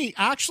Vinnie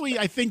actually,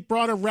 I think,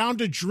 brought a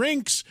round of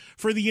drinks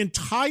for the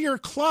entire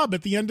club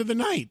at the end of the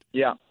night.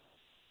 Yeah.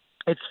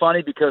 It's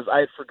funny because I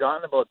had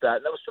forgotten about that,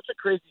 and that was such a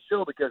crazy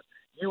show because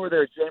you were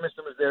there,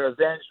 Jameson was there,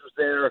 Avenged was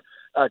there,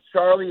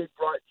 Charlie had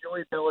brought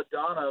Joey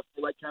Belladonna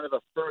for like kind of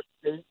a first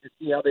date to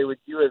see how they would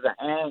do as a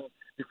hang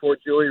before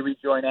Joey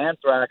rejoined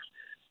Anthrax.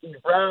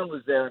 Steve Brown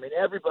was there. I mean,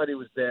 everybody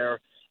was there,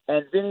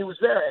 and Vinnie was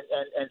there,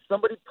 and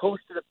somebody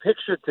posted a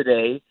picture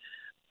today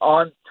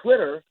on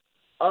Twitter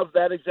of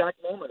that exact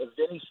moment of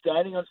Vinnie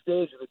standing on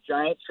stage with a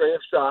giant tray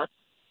of shots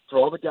for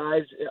all the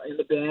guys in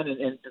the band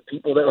and the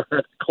people that were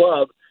at the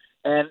club.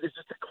 And it's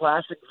just a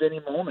classic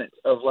Vinnie moment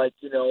of, like,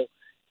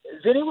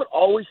 Vinnie would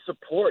always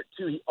support,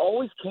 too. He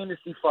always came to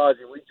see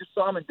Fozzie. We just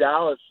saw him in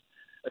Dallas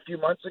a few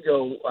months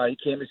ago. He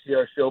came to see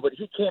our show, but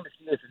he came to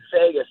see us in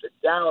Vegas and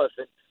Dallas,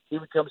 and he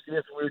would come see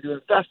us when we were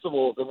doing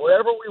festivals. And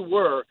wherever we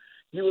were,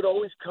 he would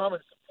always come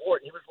and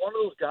support. He was one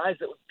of those guys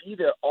that would be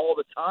there all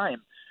the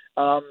time.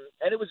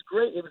 And it was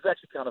great. It was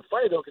actually kind of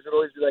funny, though, because it would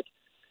always be like,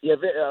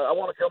 I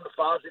want to come to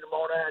Fozzie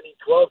tomorrow night. I need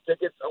 12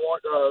 tickets. I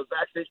want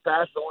backstage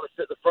passes. I want to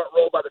sit in the front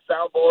row by the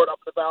soundboard up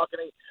in the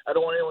balcony. I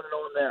don't want anyone to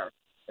know I'm there.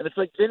 And it's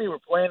like, Vinny,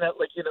 we're playing at,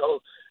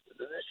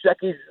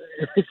 Shecky's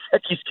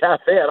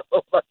Cafe. I don't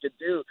know what I can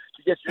do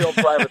to get your own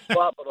private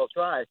spot, but I'll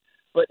try.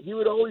 But he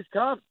would always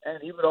come, and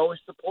he would always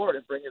support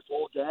and bring his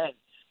whole gang.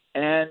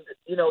 And,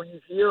 you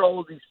hear all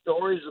of these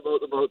stories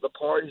about the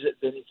parties at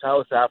Vinny's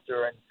house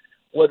after, and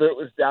whether it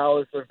was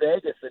Dallas or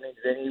Vegas. I mean,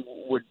 Vinny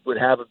would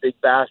have a big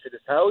bash at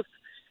his house.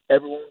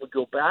 Everyone would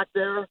go back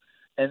there.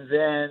 And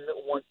then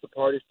once the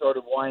party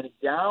started winding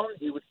down,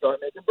 he would start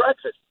making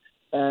breakfast.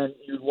 And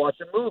you'd watch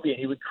a movie, and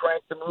he would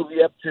crank the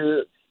movie up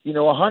to,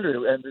 100.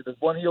 And the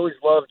one he always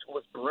loved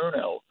was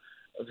Bruno,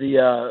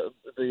 the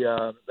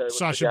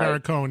Sacha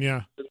Baron Cohen,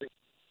 yeah.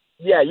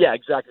 Yeah,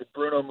 exactly.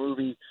 Bruno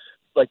movie.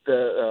 So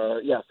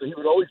he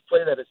would always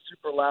play that at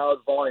super loud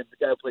volume, the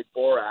guy who played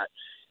Borat.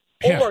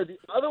 Yeah. Or the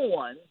other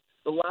one,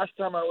 the last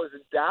time I was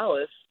in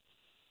Dallas,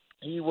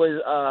 he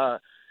was,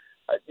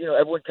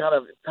 everyone kind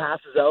of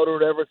passes out or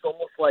whatever. It's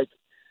almost like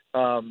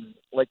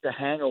The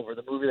Hangover,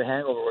 the movie The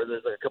Hangover, where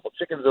there's like a couple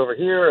chickens over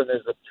here, and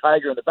there's a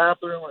tiger in the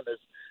bathroom, and there's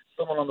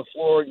someone on the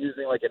floor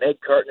using like an egg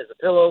carton as a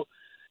pillow.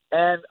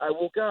 And I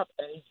woke up,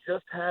 and he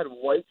just had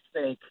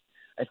Whitesnake.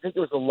 I think it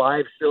was a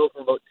live show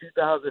from about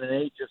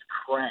 2008, just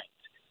cranked.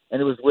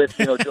 And it was with,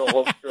 Joe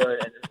Holstra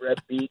and Red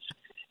Beach.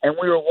 And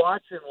we were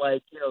watching,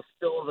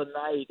 Still of the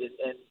Night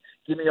and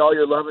Give Me All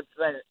Your Lovin'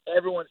 Tonight. And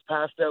everyone's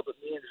passed out but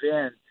me and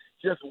Vin,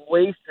 just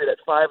wasted at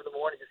 5 in the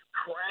morning, just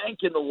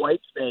cranking the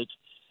Whitesnake.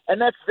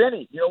 And that's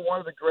Vinny, one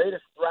of the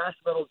greatest thrash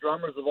metal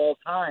drummers of all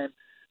time.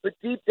 But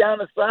deep down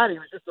inside, he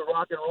was just a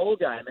rock and roll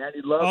guy, man.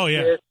 He loved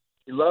Kiss.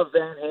 He loved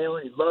Van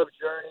Halen. He loved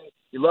Journey.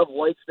 He loved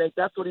Whitesnake.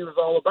 That's what he was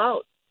all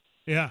about.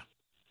 Yeah.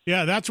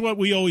 Yeah, that's what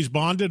we always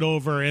bonded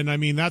over. And, I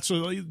mean, that's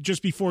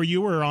just before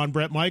you were on,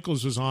 Brett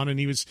Michaels was on, and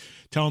he was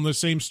telling the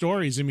same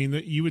stories. I mean,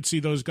 you would see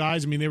those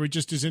guys. I mean, they were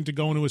just as into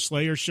going to a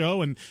Slayer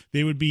show, and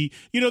they would be,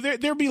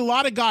 there'd be a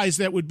lot of guys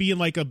that would be in,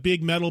 like, a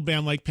big metal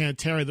band like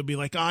Pantera. They'd be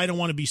like, I don't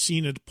want to be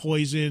seen at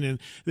Poison. And,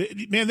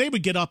 they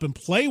would get up and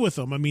play with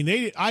them. I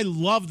mean, I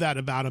love that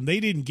about them. They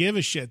didn't give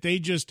a shit.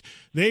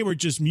 They were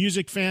just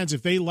music fans.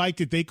 If they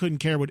liked it, they couldn't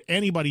care what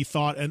anybody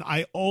thought. And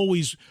I've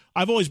always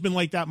been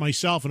like that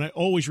myself, and I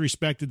always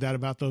respected that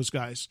about those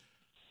guys.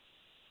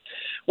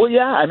 Well,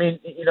 yeah, I mean,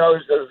 it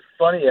was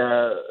funny.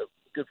 A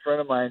good friend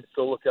of mine,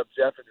 so look up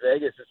Jeff in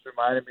Vegas, just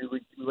reminded me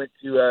we went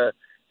to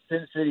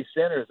Sin City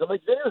Sinners. I'm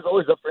like, Vinny was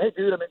always up for, hey,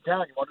 dude, I'm in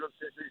town. You want to go to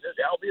Sin City Sinners?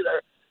 Yeah, I'll be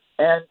there.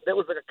 And there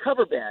was like a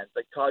cover band,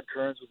 like Todd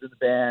Kearns was in the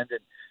band,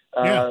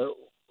 and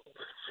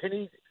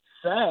Vinny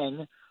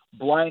sang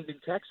Blind in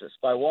Texas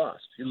by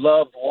Wasp. He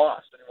loved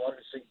Wasp, and he wanted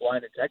to sing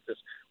Blind in Texas,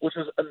 which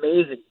was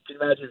amazing. You can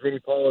imagine Vinnie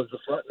Paul as the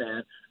front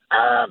man.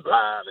 I'm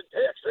blind in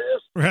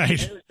Texas. Right. And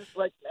it was just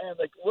like, man,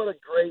 like what a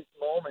great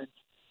moment.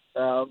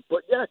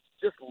 But yeah,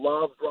 just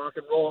loved rock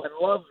and roll and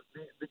loved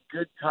the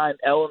good time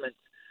element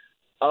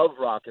of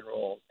rock and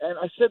roll. And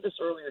I said this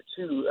earlier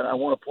too, and I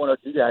want to point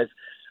out to you guys,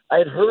 I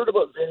had heard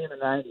about Vinnie in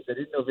the 90s. I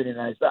didn't know Vinnie in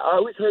the 90s, but I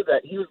always heard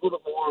that he was a little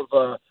bit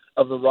more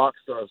of the rock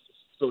star,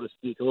 so to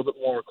speak, a little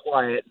bit more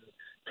quiet and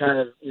kind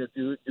of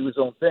do his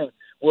own thing.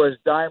 Whereas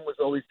Dime was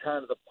always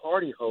kind of the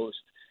party host.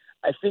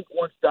 I think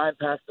once Dime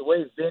passed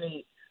away,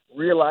 Vinnie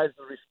realized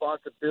the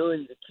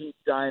responsibility to keep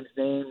Dime's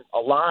name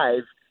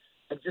alive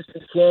and just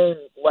became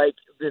like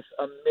this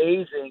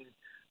amazing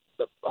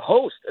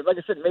host. And like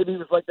I said, maybe he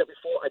was like that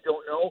before. I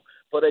don't know.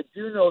 But I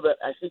do know that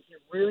I think he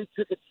really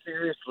took it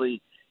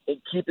seriously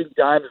in keeping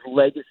Dime's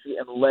legacy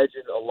and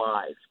legend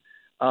alive.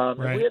 And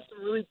Right. we had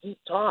some really deep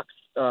talks,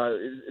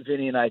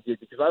 Vinny and I did,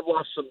 because I've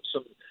lost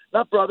some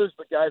not brothers,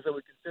 but guys I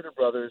would consider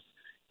brothers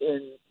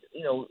in,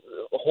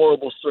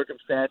 horrible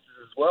circumstances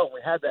as well.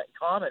 We had that in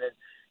common, and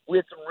we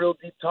had some real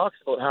deep talks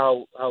about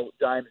how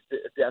Dime's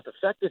death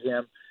affected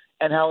him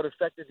and how it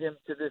affected him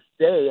to this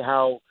day,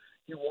 how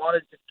he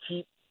wanted to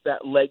keep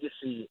that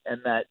legacy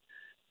and that,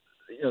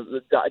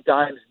 the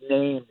Dime's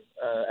name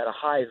at a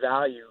high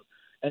value.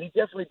 And he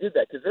definitely did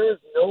that, because there is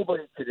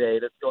nobody today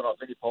that's going, "Oh,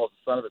 Vinnie Paul's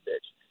the son of a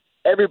bitch."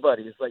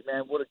 Everybody is like,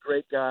 "Man, what a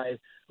great guy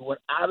who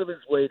went out of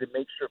his way to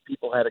make sure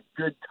people had a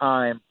good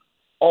time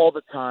all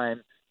the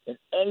time, and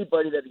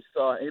anybody that he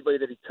saw, anybody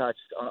that he touched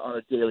on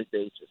a daily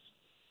basis."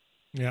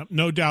 Yeah,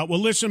 no doubt. Well,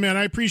 listen, man,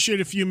 I appreciate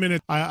a few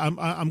minutes.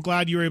 I'm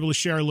glad you were able to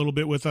share a little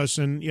bit with us,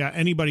 and yeah,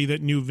 anybody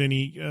that knew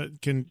Vinny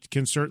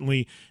can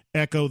certainly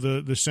echo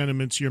the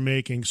sentiments you're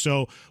making.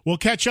 So we'll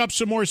catch up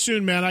some more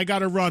soon, man. I got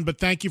to run, but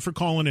thank you for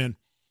calling in.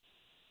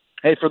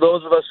 Hey, for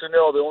those of us who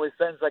know, the only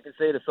sentence I can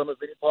say to some of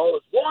Vinnie Paul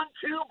is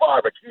 1-2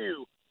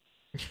 barbecue.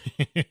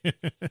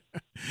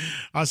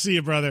 I'll see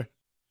you, brother.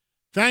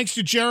 Thanks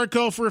to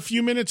Jericho for a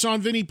few minutes on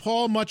Vinnie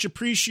Paul. Much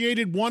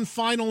appreciated. One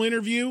final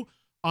interview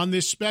on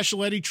this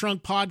special Eddie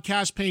Trunk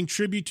podcast paying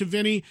tribute to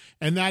Vinny,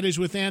 and that is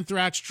with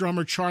Anthrax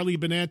drummer Charlie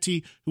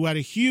Benanti, who had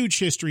a huge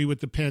history with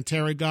the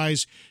Pantera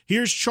guys.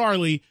 Here's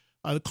Charlie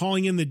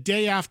calling in the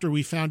day after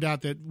we found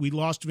out that we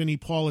lost Vinnie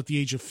Paul at the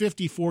age of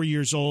 54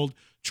 years old.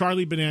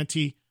 Charlie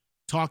Benanti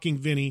talking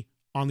Vinny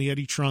on the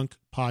Eddie Trunk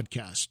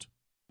podcast.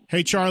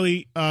 Hey,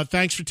 Charlie,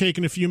 thanks for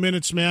taking a few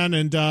minutes, man,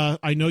 and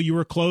I know you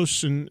were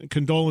close, and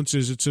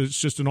condolences. It's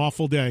just an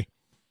awful day.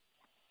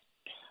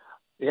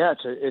 Yeah,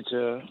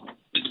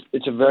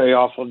 it's a very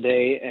awful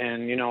day,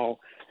 and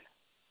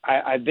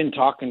I've been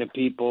talking to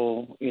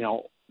people,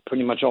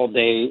 pretty much all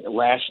day.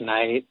 Last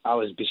night, I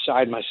was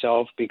beside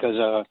myself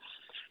because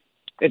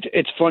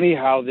it's funny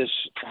how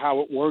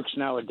it works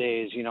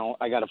nowadays.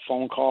 I got a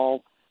phone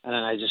call, and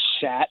then I just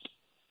sat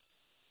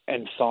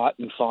and thought,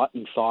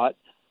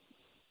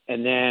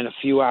 and then a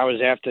few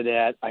hours after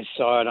that, I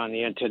saw it on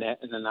the internet,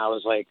 and then I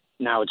was like,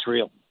 now it's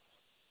real.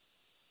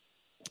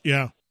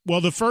 Yeah.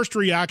 Well, the first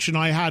reaction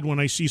I had when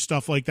I see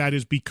stuff like that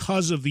is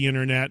because of the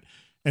internet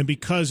and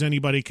because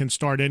anybody can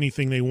start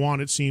anything they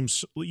want. It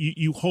seems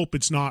you hope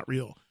it's not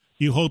real.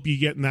 You hope you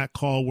get in that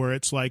call where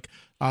it's like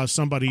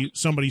somebody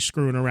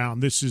screwing around.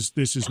 This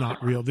is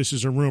not real. This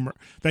is a rumor.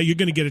 That you're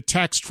going to get a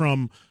text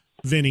from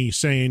Vinny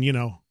saying,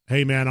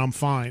 hey man, I'm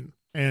fine,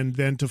 and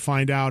then to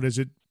find out as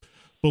it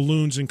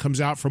balloons and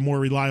comes out from more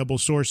reliable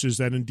sources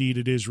that indeed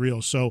it is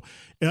real. So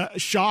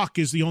shock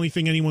is the only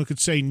thing anyone could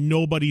say.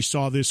 Nobody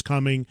saw this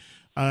coming.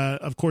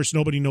 Of course,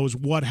 nobody knows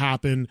what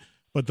happened,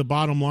 but the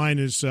bottom line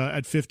is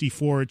at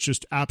 54, it's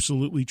just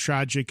absolutely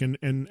tragic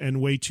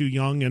and way too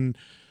young. And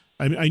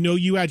I know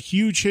you had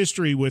huge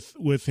history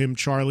with him,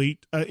 Charlie.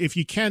 If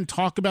you can,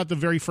 talk about the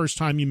very first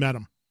time you met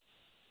him.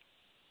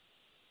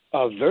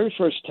 Very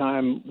first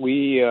time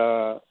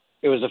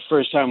it was the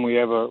first time we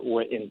ever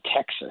were in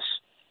Texas.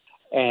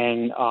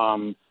 And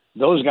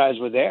those guys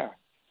were there.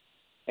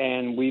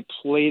 And we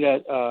played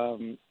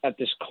at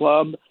this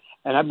club,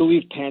 and I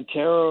believe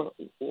Pantera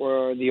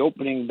were the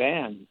opening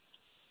band.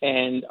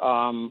 And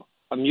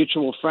a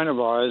mutual friend of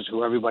ours,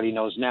 who everybody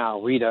knows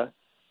now, Rita,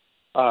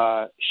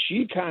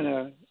 she kind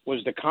of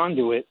was the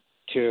conduit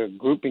to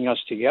grouping us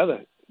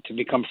together to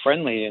become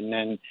friendly. And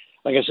then,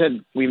 like I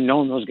said, we've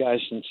known those guys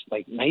since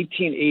like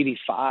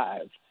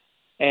 1985.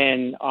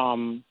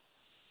 And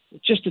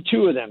just the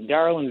two of them,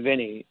 Daryl and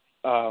Vinny,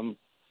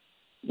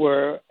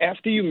 where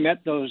after you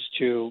met those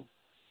two,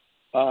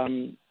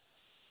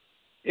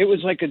 it was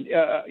like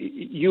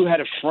you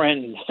had a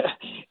friend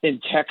in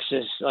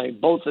Texas,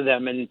 like both of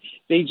them, and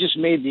they just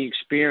made the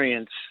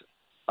experience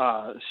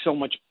so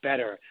much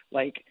better.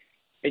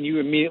 And you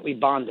immediately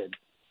bonded.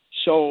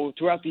 So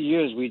throughout the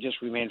years, we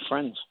just remained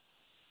friends.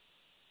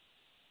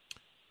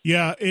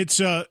 Yeah,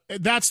 it's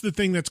that's the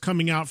thing that's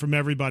coming out from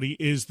everybody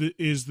is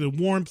the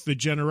warmth, the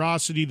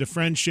generosity, the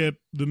friendship.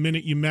 The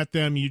minute you met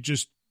them, you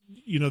just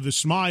the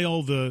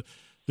smile, the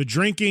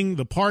drinking,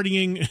 the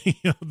partying,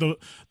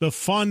 the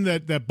fun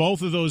that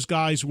both of those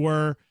guys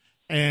were,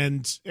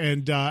 and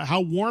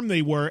how warm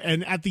they were.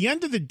 And at the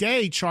end of the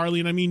day, Charlie,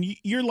 and I mean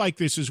you're like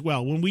this as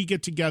well. When we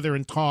get together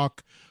and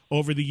talk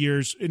over the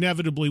years,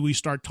 inevitably we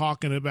start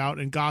talking about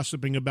and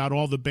gossiping about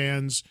all the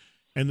bands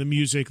and the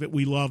music that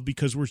we love,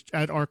 because we're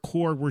at our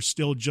core, we're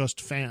still just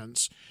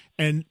fans.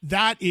 And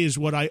that is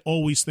what I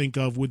always think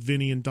of with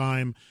Vinny and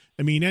Dime.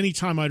 I mean,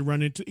 anytime I'd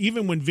run into,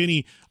 even when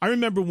Vinny, I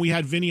remember when we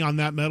had Vinny on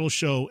That Metal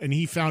Show and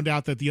he found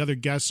out that the other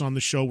guests on the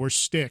show were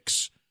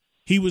Styx.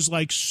 He was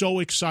like so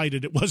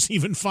excited. It wasn't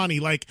even funny.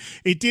 Like,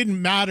 it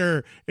didn't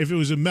matter if it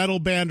was a metal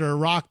band or a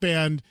rock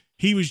band.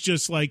 He was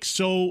just like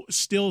still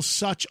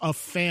such a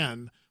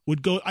fan.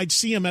 I'd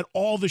see him at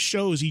all the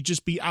shows. He'd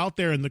just be out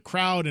there in the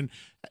crowd and,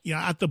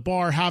 at the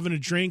bar having a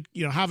drink,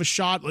 have a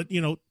shot,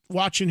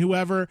 watching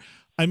whoever.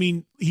 I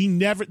mean,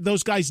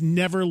 those guys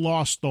never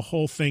lost the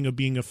whole thing of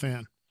being a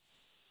fan.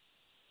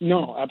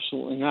 No,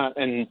 absolutely not.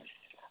 And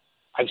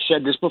I've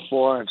said this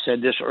before, I've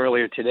said this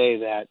earlier today,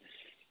 that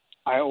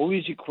I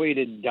always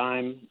equated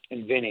Dime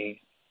and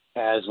Vinnie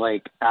as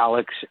like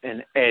Alex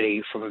and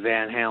Eddie from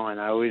Van Halen.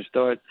 I always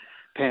thought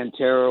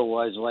Pantera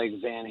was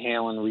like Van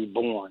Halen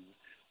reborn.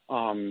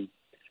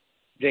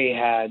 They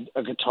had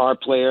a guitar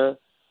player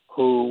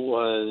who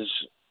was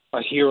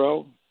a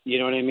hero, you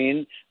know what I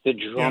mean? The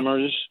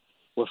drummers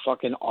were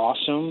fucking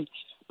awesome.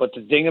 But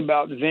the thing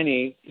about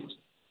Vinnie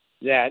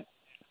that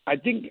I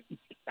think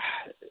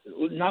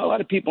not a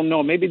lot of people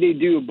know, maybe they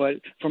do, but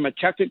from a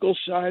technical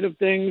side of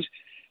things,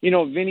 you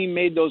know, Vinnie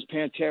made those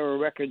Pantera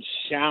records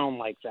sound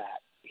like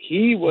that.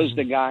 He was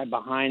the guy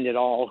behind it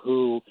all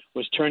who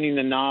was turning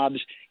the knobs,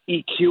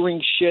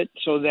 EQing shit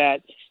so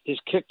that his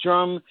kick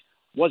drum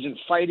wasn't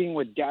fighting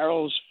with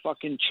Daryl's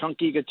fucking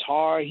chunky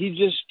guitar.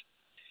 He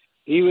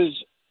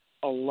was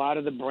a lot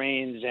of the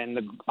brains, and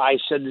I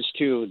said this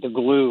too, the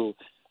glue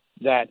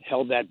that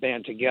held that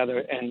band together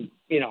and,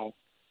 you know,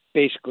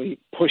 basically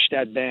pushed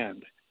that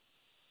band.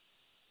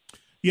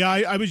 Yeah,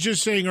 I was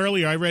just saying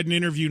earlier, I read an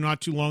interview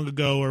not too long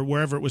ago or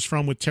wherever it was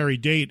from with Terry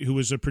Date, who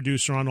was a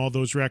producer on all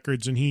those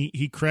records, and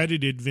he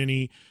credited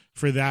Vinnie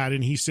for that,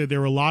 and he said there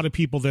were a lot of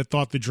people that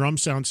thought the drum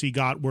sounds he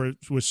got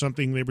was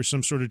something, they were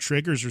some sort of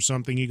triggers or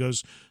something. He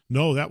goes,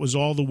 no, that was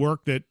all the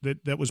work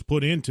that was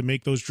put in to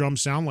make those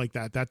drums sound like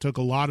that. That took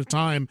a lot of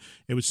time.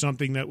 It was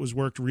something that was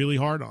worked really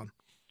hard on.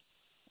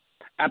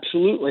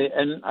 Absolutely,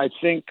 and I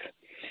think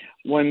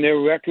when their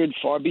record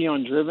Far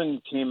Beyond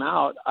Driven came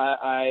out,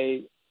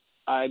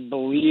 I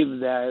believe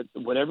that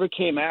whatever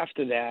came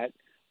after that,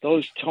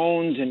 those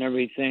tones and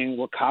everything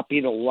were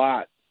copied a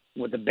lot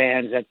with the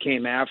bands that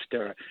came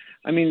after.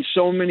 I mean,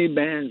 so many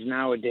bands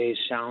nowadays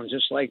sound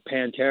just like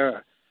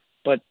Pantera,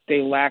 but they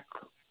lack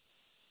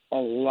a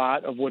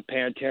lot of what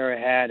Pantera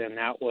had, and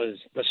that was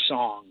the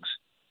songs.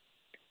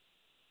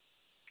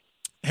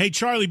 Hey,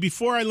 Charlie,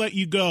 before I let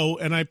you go,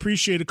 and I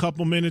appreciate a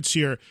couple minutes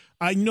here,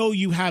 I know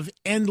you have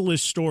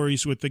endless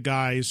stories with the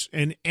guys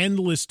and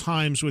endless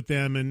times with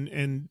them,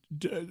 and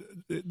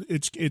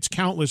it's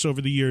countless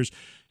over the years.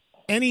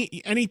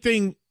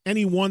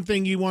 Any one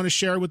thing you want to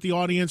share with the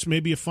audience,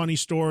 maybe a funny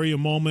story, a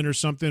moment or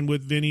something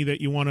with Vinnie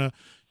that you want to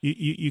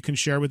you can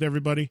share with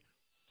everybody?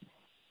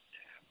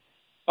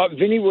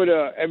 Vinnie would,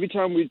 every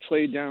time we'd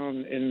play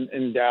down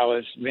in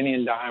Dallas, Vinnie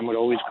and Dime would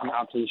always come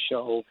out to the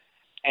show,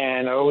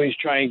 and I always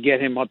try and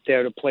get him up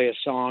there to play a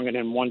song. And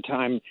then one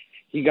time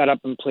he got up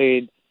and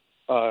played,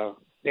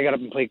 they got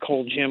up and played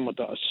Cold Gin with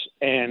us,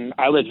 and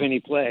I let Vinnie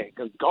play.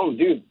 Go,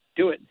 dude,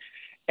 do it.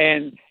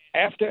 And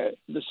after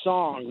the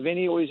song,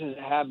 Vinnie always has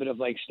a habit of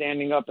like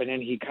standing up, and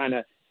then he kind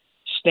of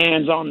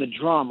stands on the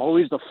drum,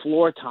 always the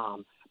floor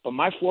tom. But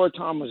my floor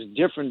tom was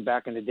different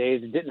back in the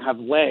days. It didn't have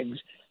legs.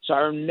 So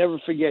I'll never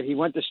forget, he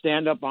went to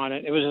stand up on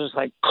it. It was just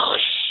like,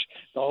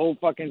 the whole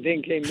fucking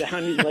thing came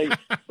down. He's like,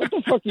 what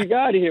the fuck you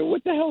got here?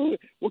 What the hell?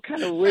 What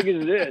kind of rig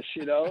is this,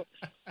 you know?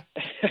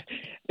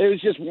 It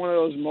was just one of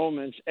those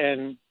moments.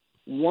 And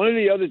one of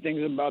the other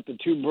things about the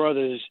two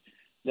brothers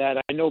that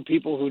I know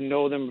people who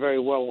know them very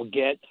well will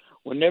get,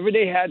 whenever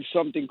they had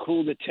something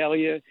cool to tell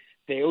you,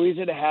 they always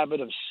had a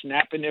habit of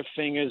snapping their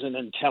fingers and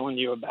then telling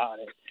you about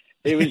it.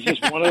 It was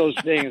just one of those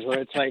things where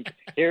it's like,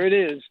 here it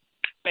is.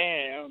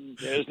 Bam,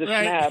 there's the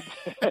snap.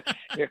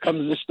 Here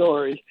comes the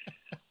story.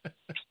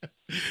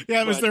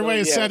 Yeah, it was their way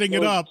of setting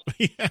it up.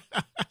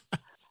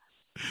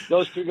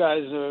 Those two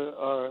guys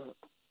are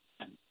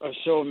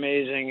so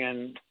amazing,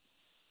 and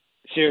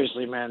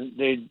seriously, man,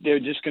 they're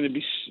just going to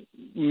be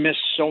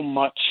missed so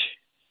much.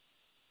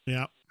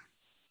 Yeah,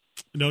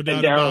 no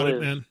doubt about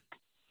it, man.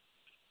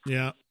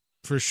 Yeah,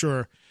 for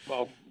sure.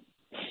 Well,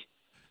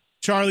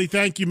 Charlie,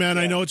 thank you, man.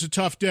 Yeah. I know it's a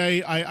tough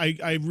day.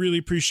 I really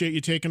appreciate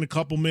you taking a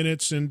couple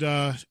minutes, and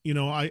I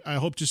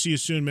hope to see you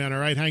soon, man. All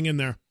right, hang in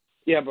there.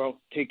 Yeah, bro.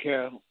 Take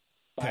care.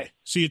 Bye. Okay.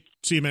 See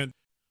you, man.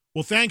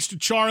 Well, thanks to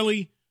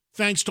Charlie.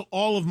 Thanks to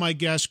all of my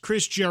guests,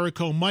 Chris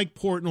Jericho, Mike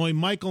Portnoy,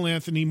 Michael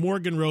Anthony,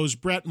 Morgan Rose,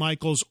 Brett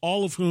Michaels,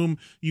 all of whom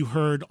you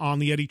heard on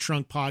the Eddie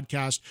Trunk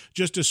podcast.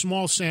 Just a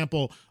small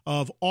sample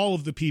of all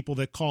of the people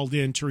that called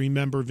in to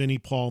remember Vinnie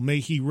Paul. May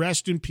he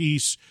rest in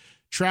peace.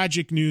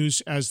 Tragic news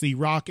as the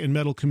rock and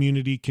metal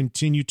community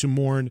continue to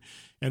mourn.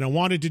 And I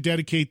wanted to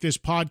dedicate this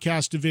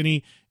podcast to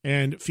Vinnie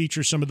and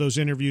feature some of those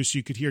interviews so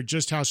you could hear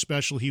just how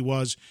special he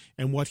was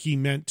and what he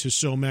meant to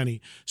so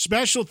many.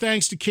 Special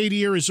thanks to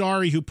Katie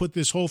Irizarry, who put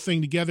this whole thing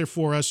together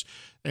for us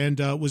and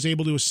was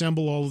able to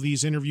assemble all of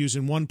these interviews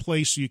in one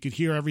place so you could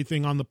hear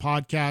everything on the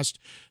podcast.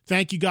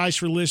 Thank you guys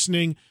for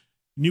listening.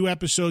 New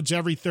episodes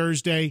every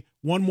Thursday.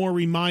 One more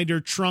reminder,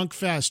 Trunk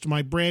Fest,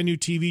 my brand new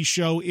TV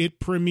show. It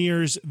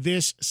premieres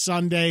this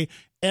Sunday,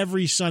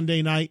 every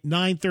Sunday night,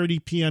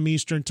 9:30 p.m.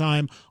 Eastern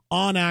Time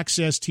on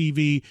Access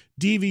TV.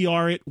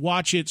 DVR it,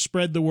 watch it,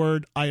 spread the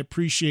word. I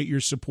appreciate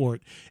your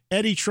support.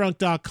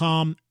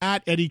 EddieTrunk.com,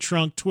 at Eddie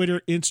Trunk,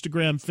 Twitter,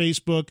 Instagram,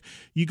 Facebook.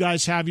 You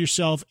guys have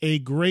yourself a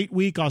great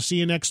week. I'll see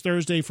you next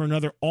Thursday for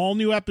another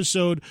all-new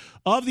episode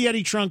of the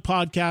Eddie Trunk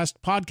Podcast,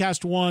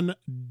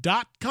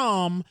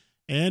 podcast1.com.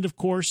 And, of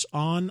course,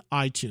 on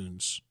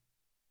iTunes.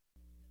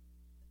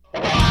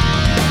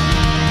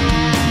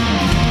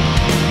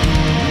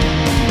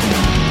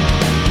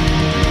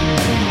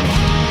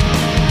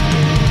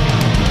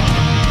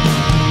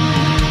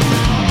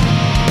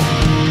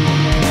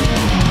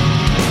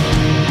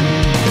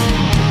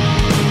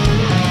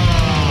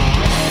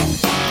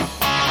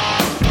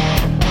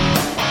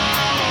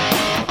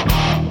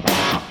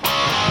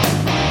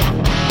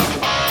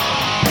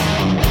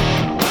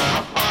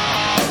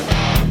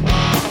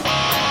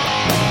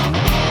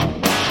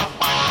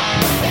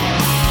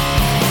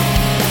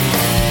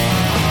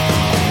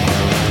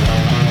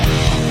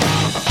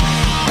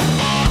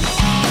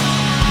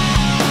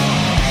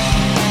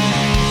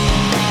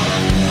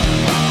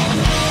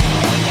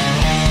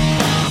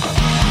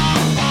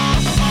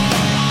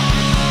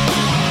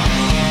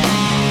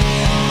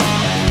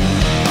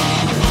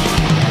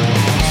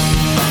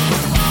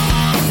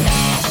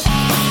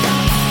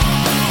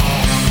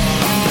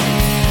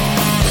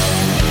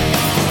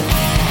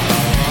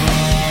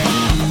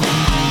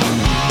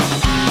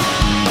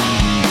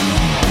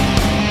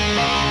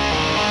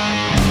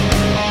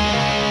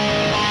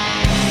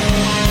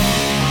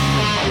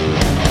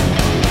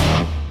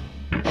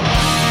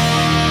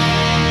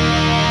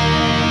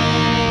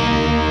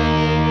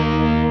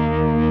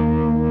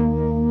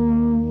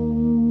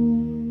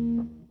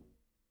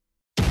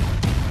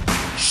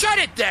 Shut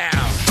it down!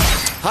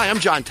 Hi, I'm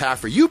John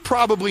Taffer. You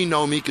probably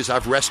know me because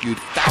I've rescued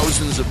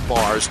thousands of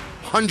bars,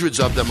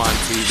 hundreds of them on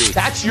TV.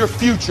 That's your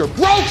future.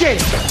 Broken!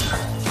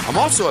 I'm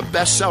also a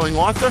best-selling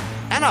author,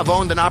 and I've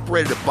owned and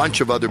operated a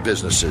bunch of other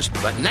businesses.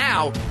 But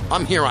now,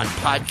 I'm here on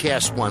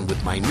Podcast One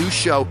with my new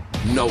show,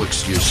 No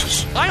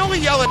Excuses. I only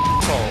yell at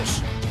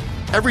assholes.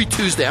 Every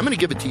Tuesday, I'm going to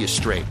give it to you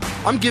straight.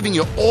 I'm giving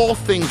you all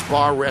things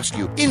bar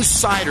rescue,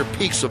 insider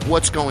peeks of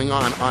what's going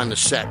on the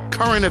set,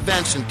 current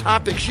events and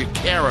topics you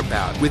care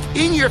about, with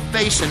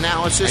in-your-face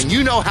analysis, and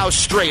you know how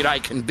straight I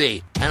can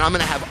be. And I'm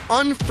going to have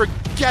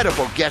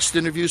unforgettable guest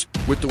interviews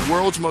with the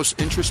world's most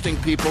interesting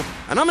people,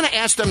 and I'm going to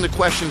ask them the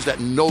questions that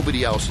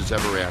nobody else has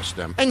ever asked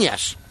them. And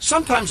yes,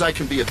 sometimes I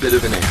can be a bit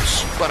of an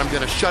ass, but I'm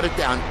going to shut it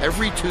down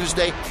every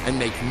Tuesday and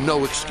make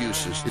no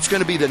excuses. It's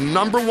going to be the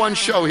 #1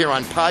 show here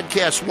on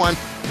Podcast One.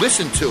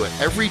 Listen to it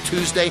every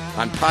Tuesday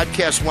on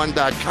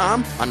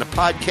PodcastOne.com, on the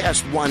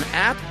Podcast One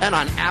app, and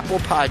on Apple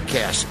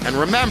Podcasts. And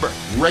remember,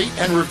 rate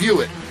and review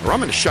it, or I'm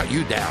going to shut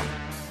you down.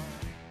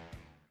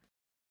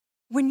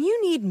 When you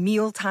need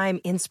mealtime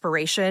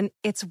inspiration,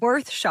 it's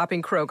worth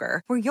shopping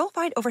Kroger, where you'll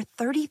find over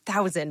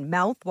 30,000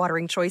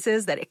 mouth-watering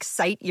choices that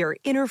excite your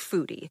inner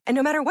foodie. And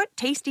no matter what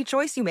tasty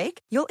choice you make,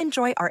 you'll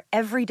enjoy our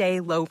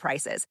everyday low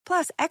prices,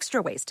 plus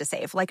extra ways to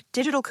save, like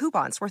digital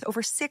coupons worth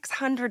over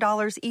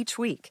 $600 each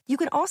week. You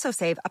can also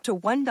save up to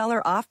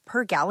 $1 off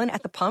per gallon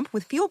at the pump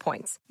with fuel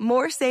points.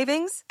 More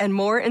savings and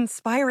more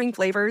inspiring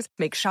flavors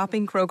make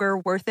shopping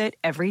Kroger worth it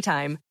every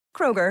time.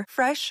 Kroger,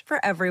 fresh for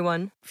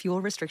everyone.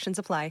 Fuel restrictions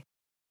apply.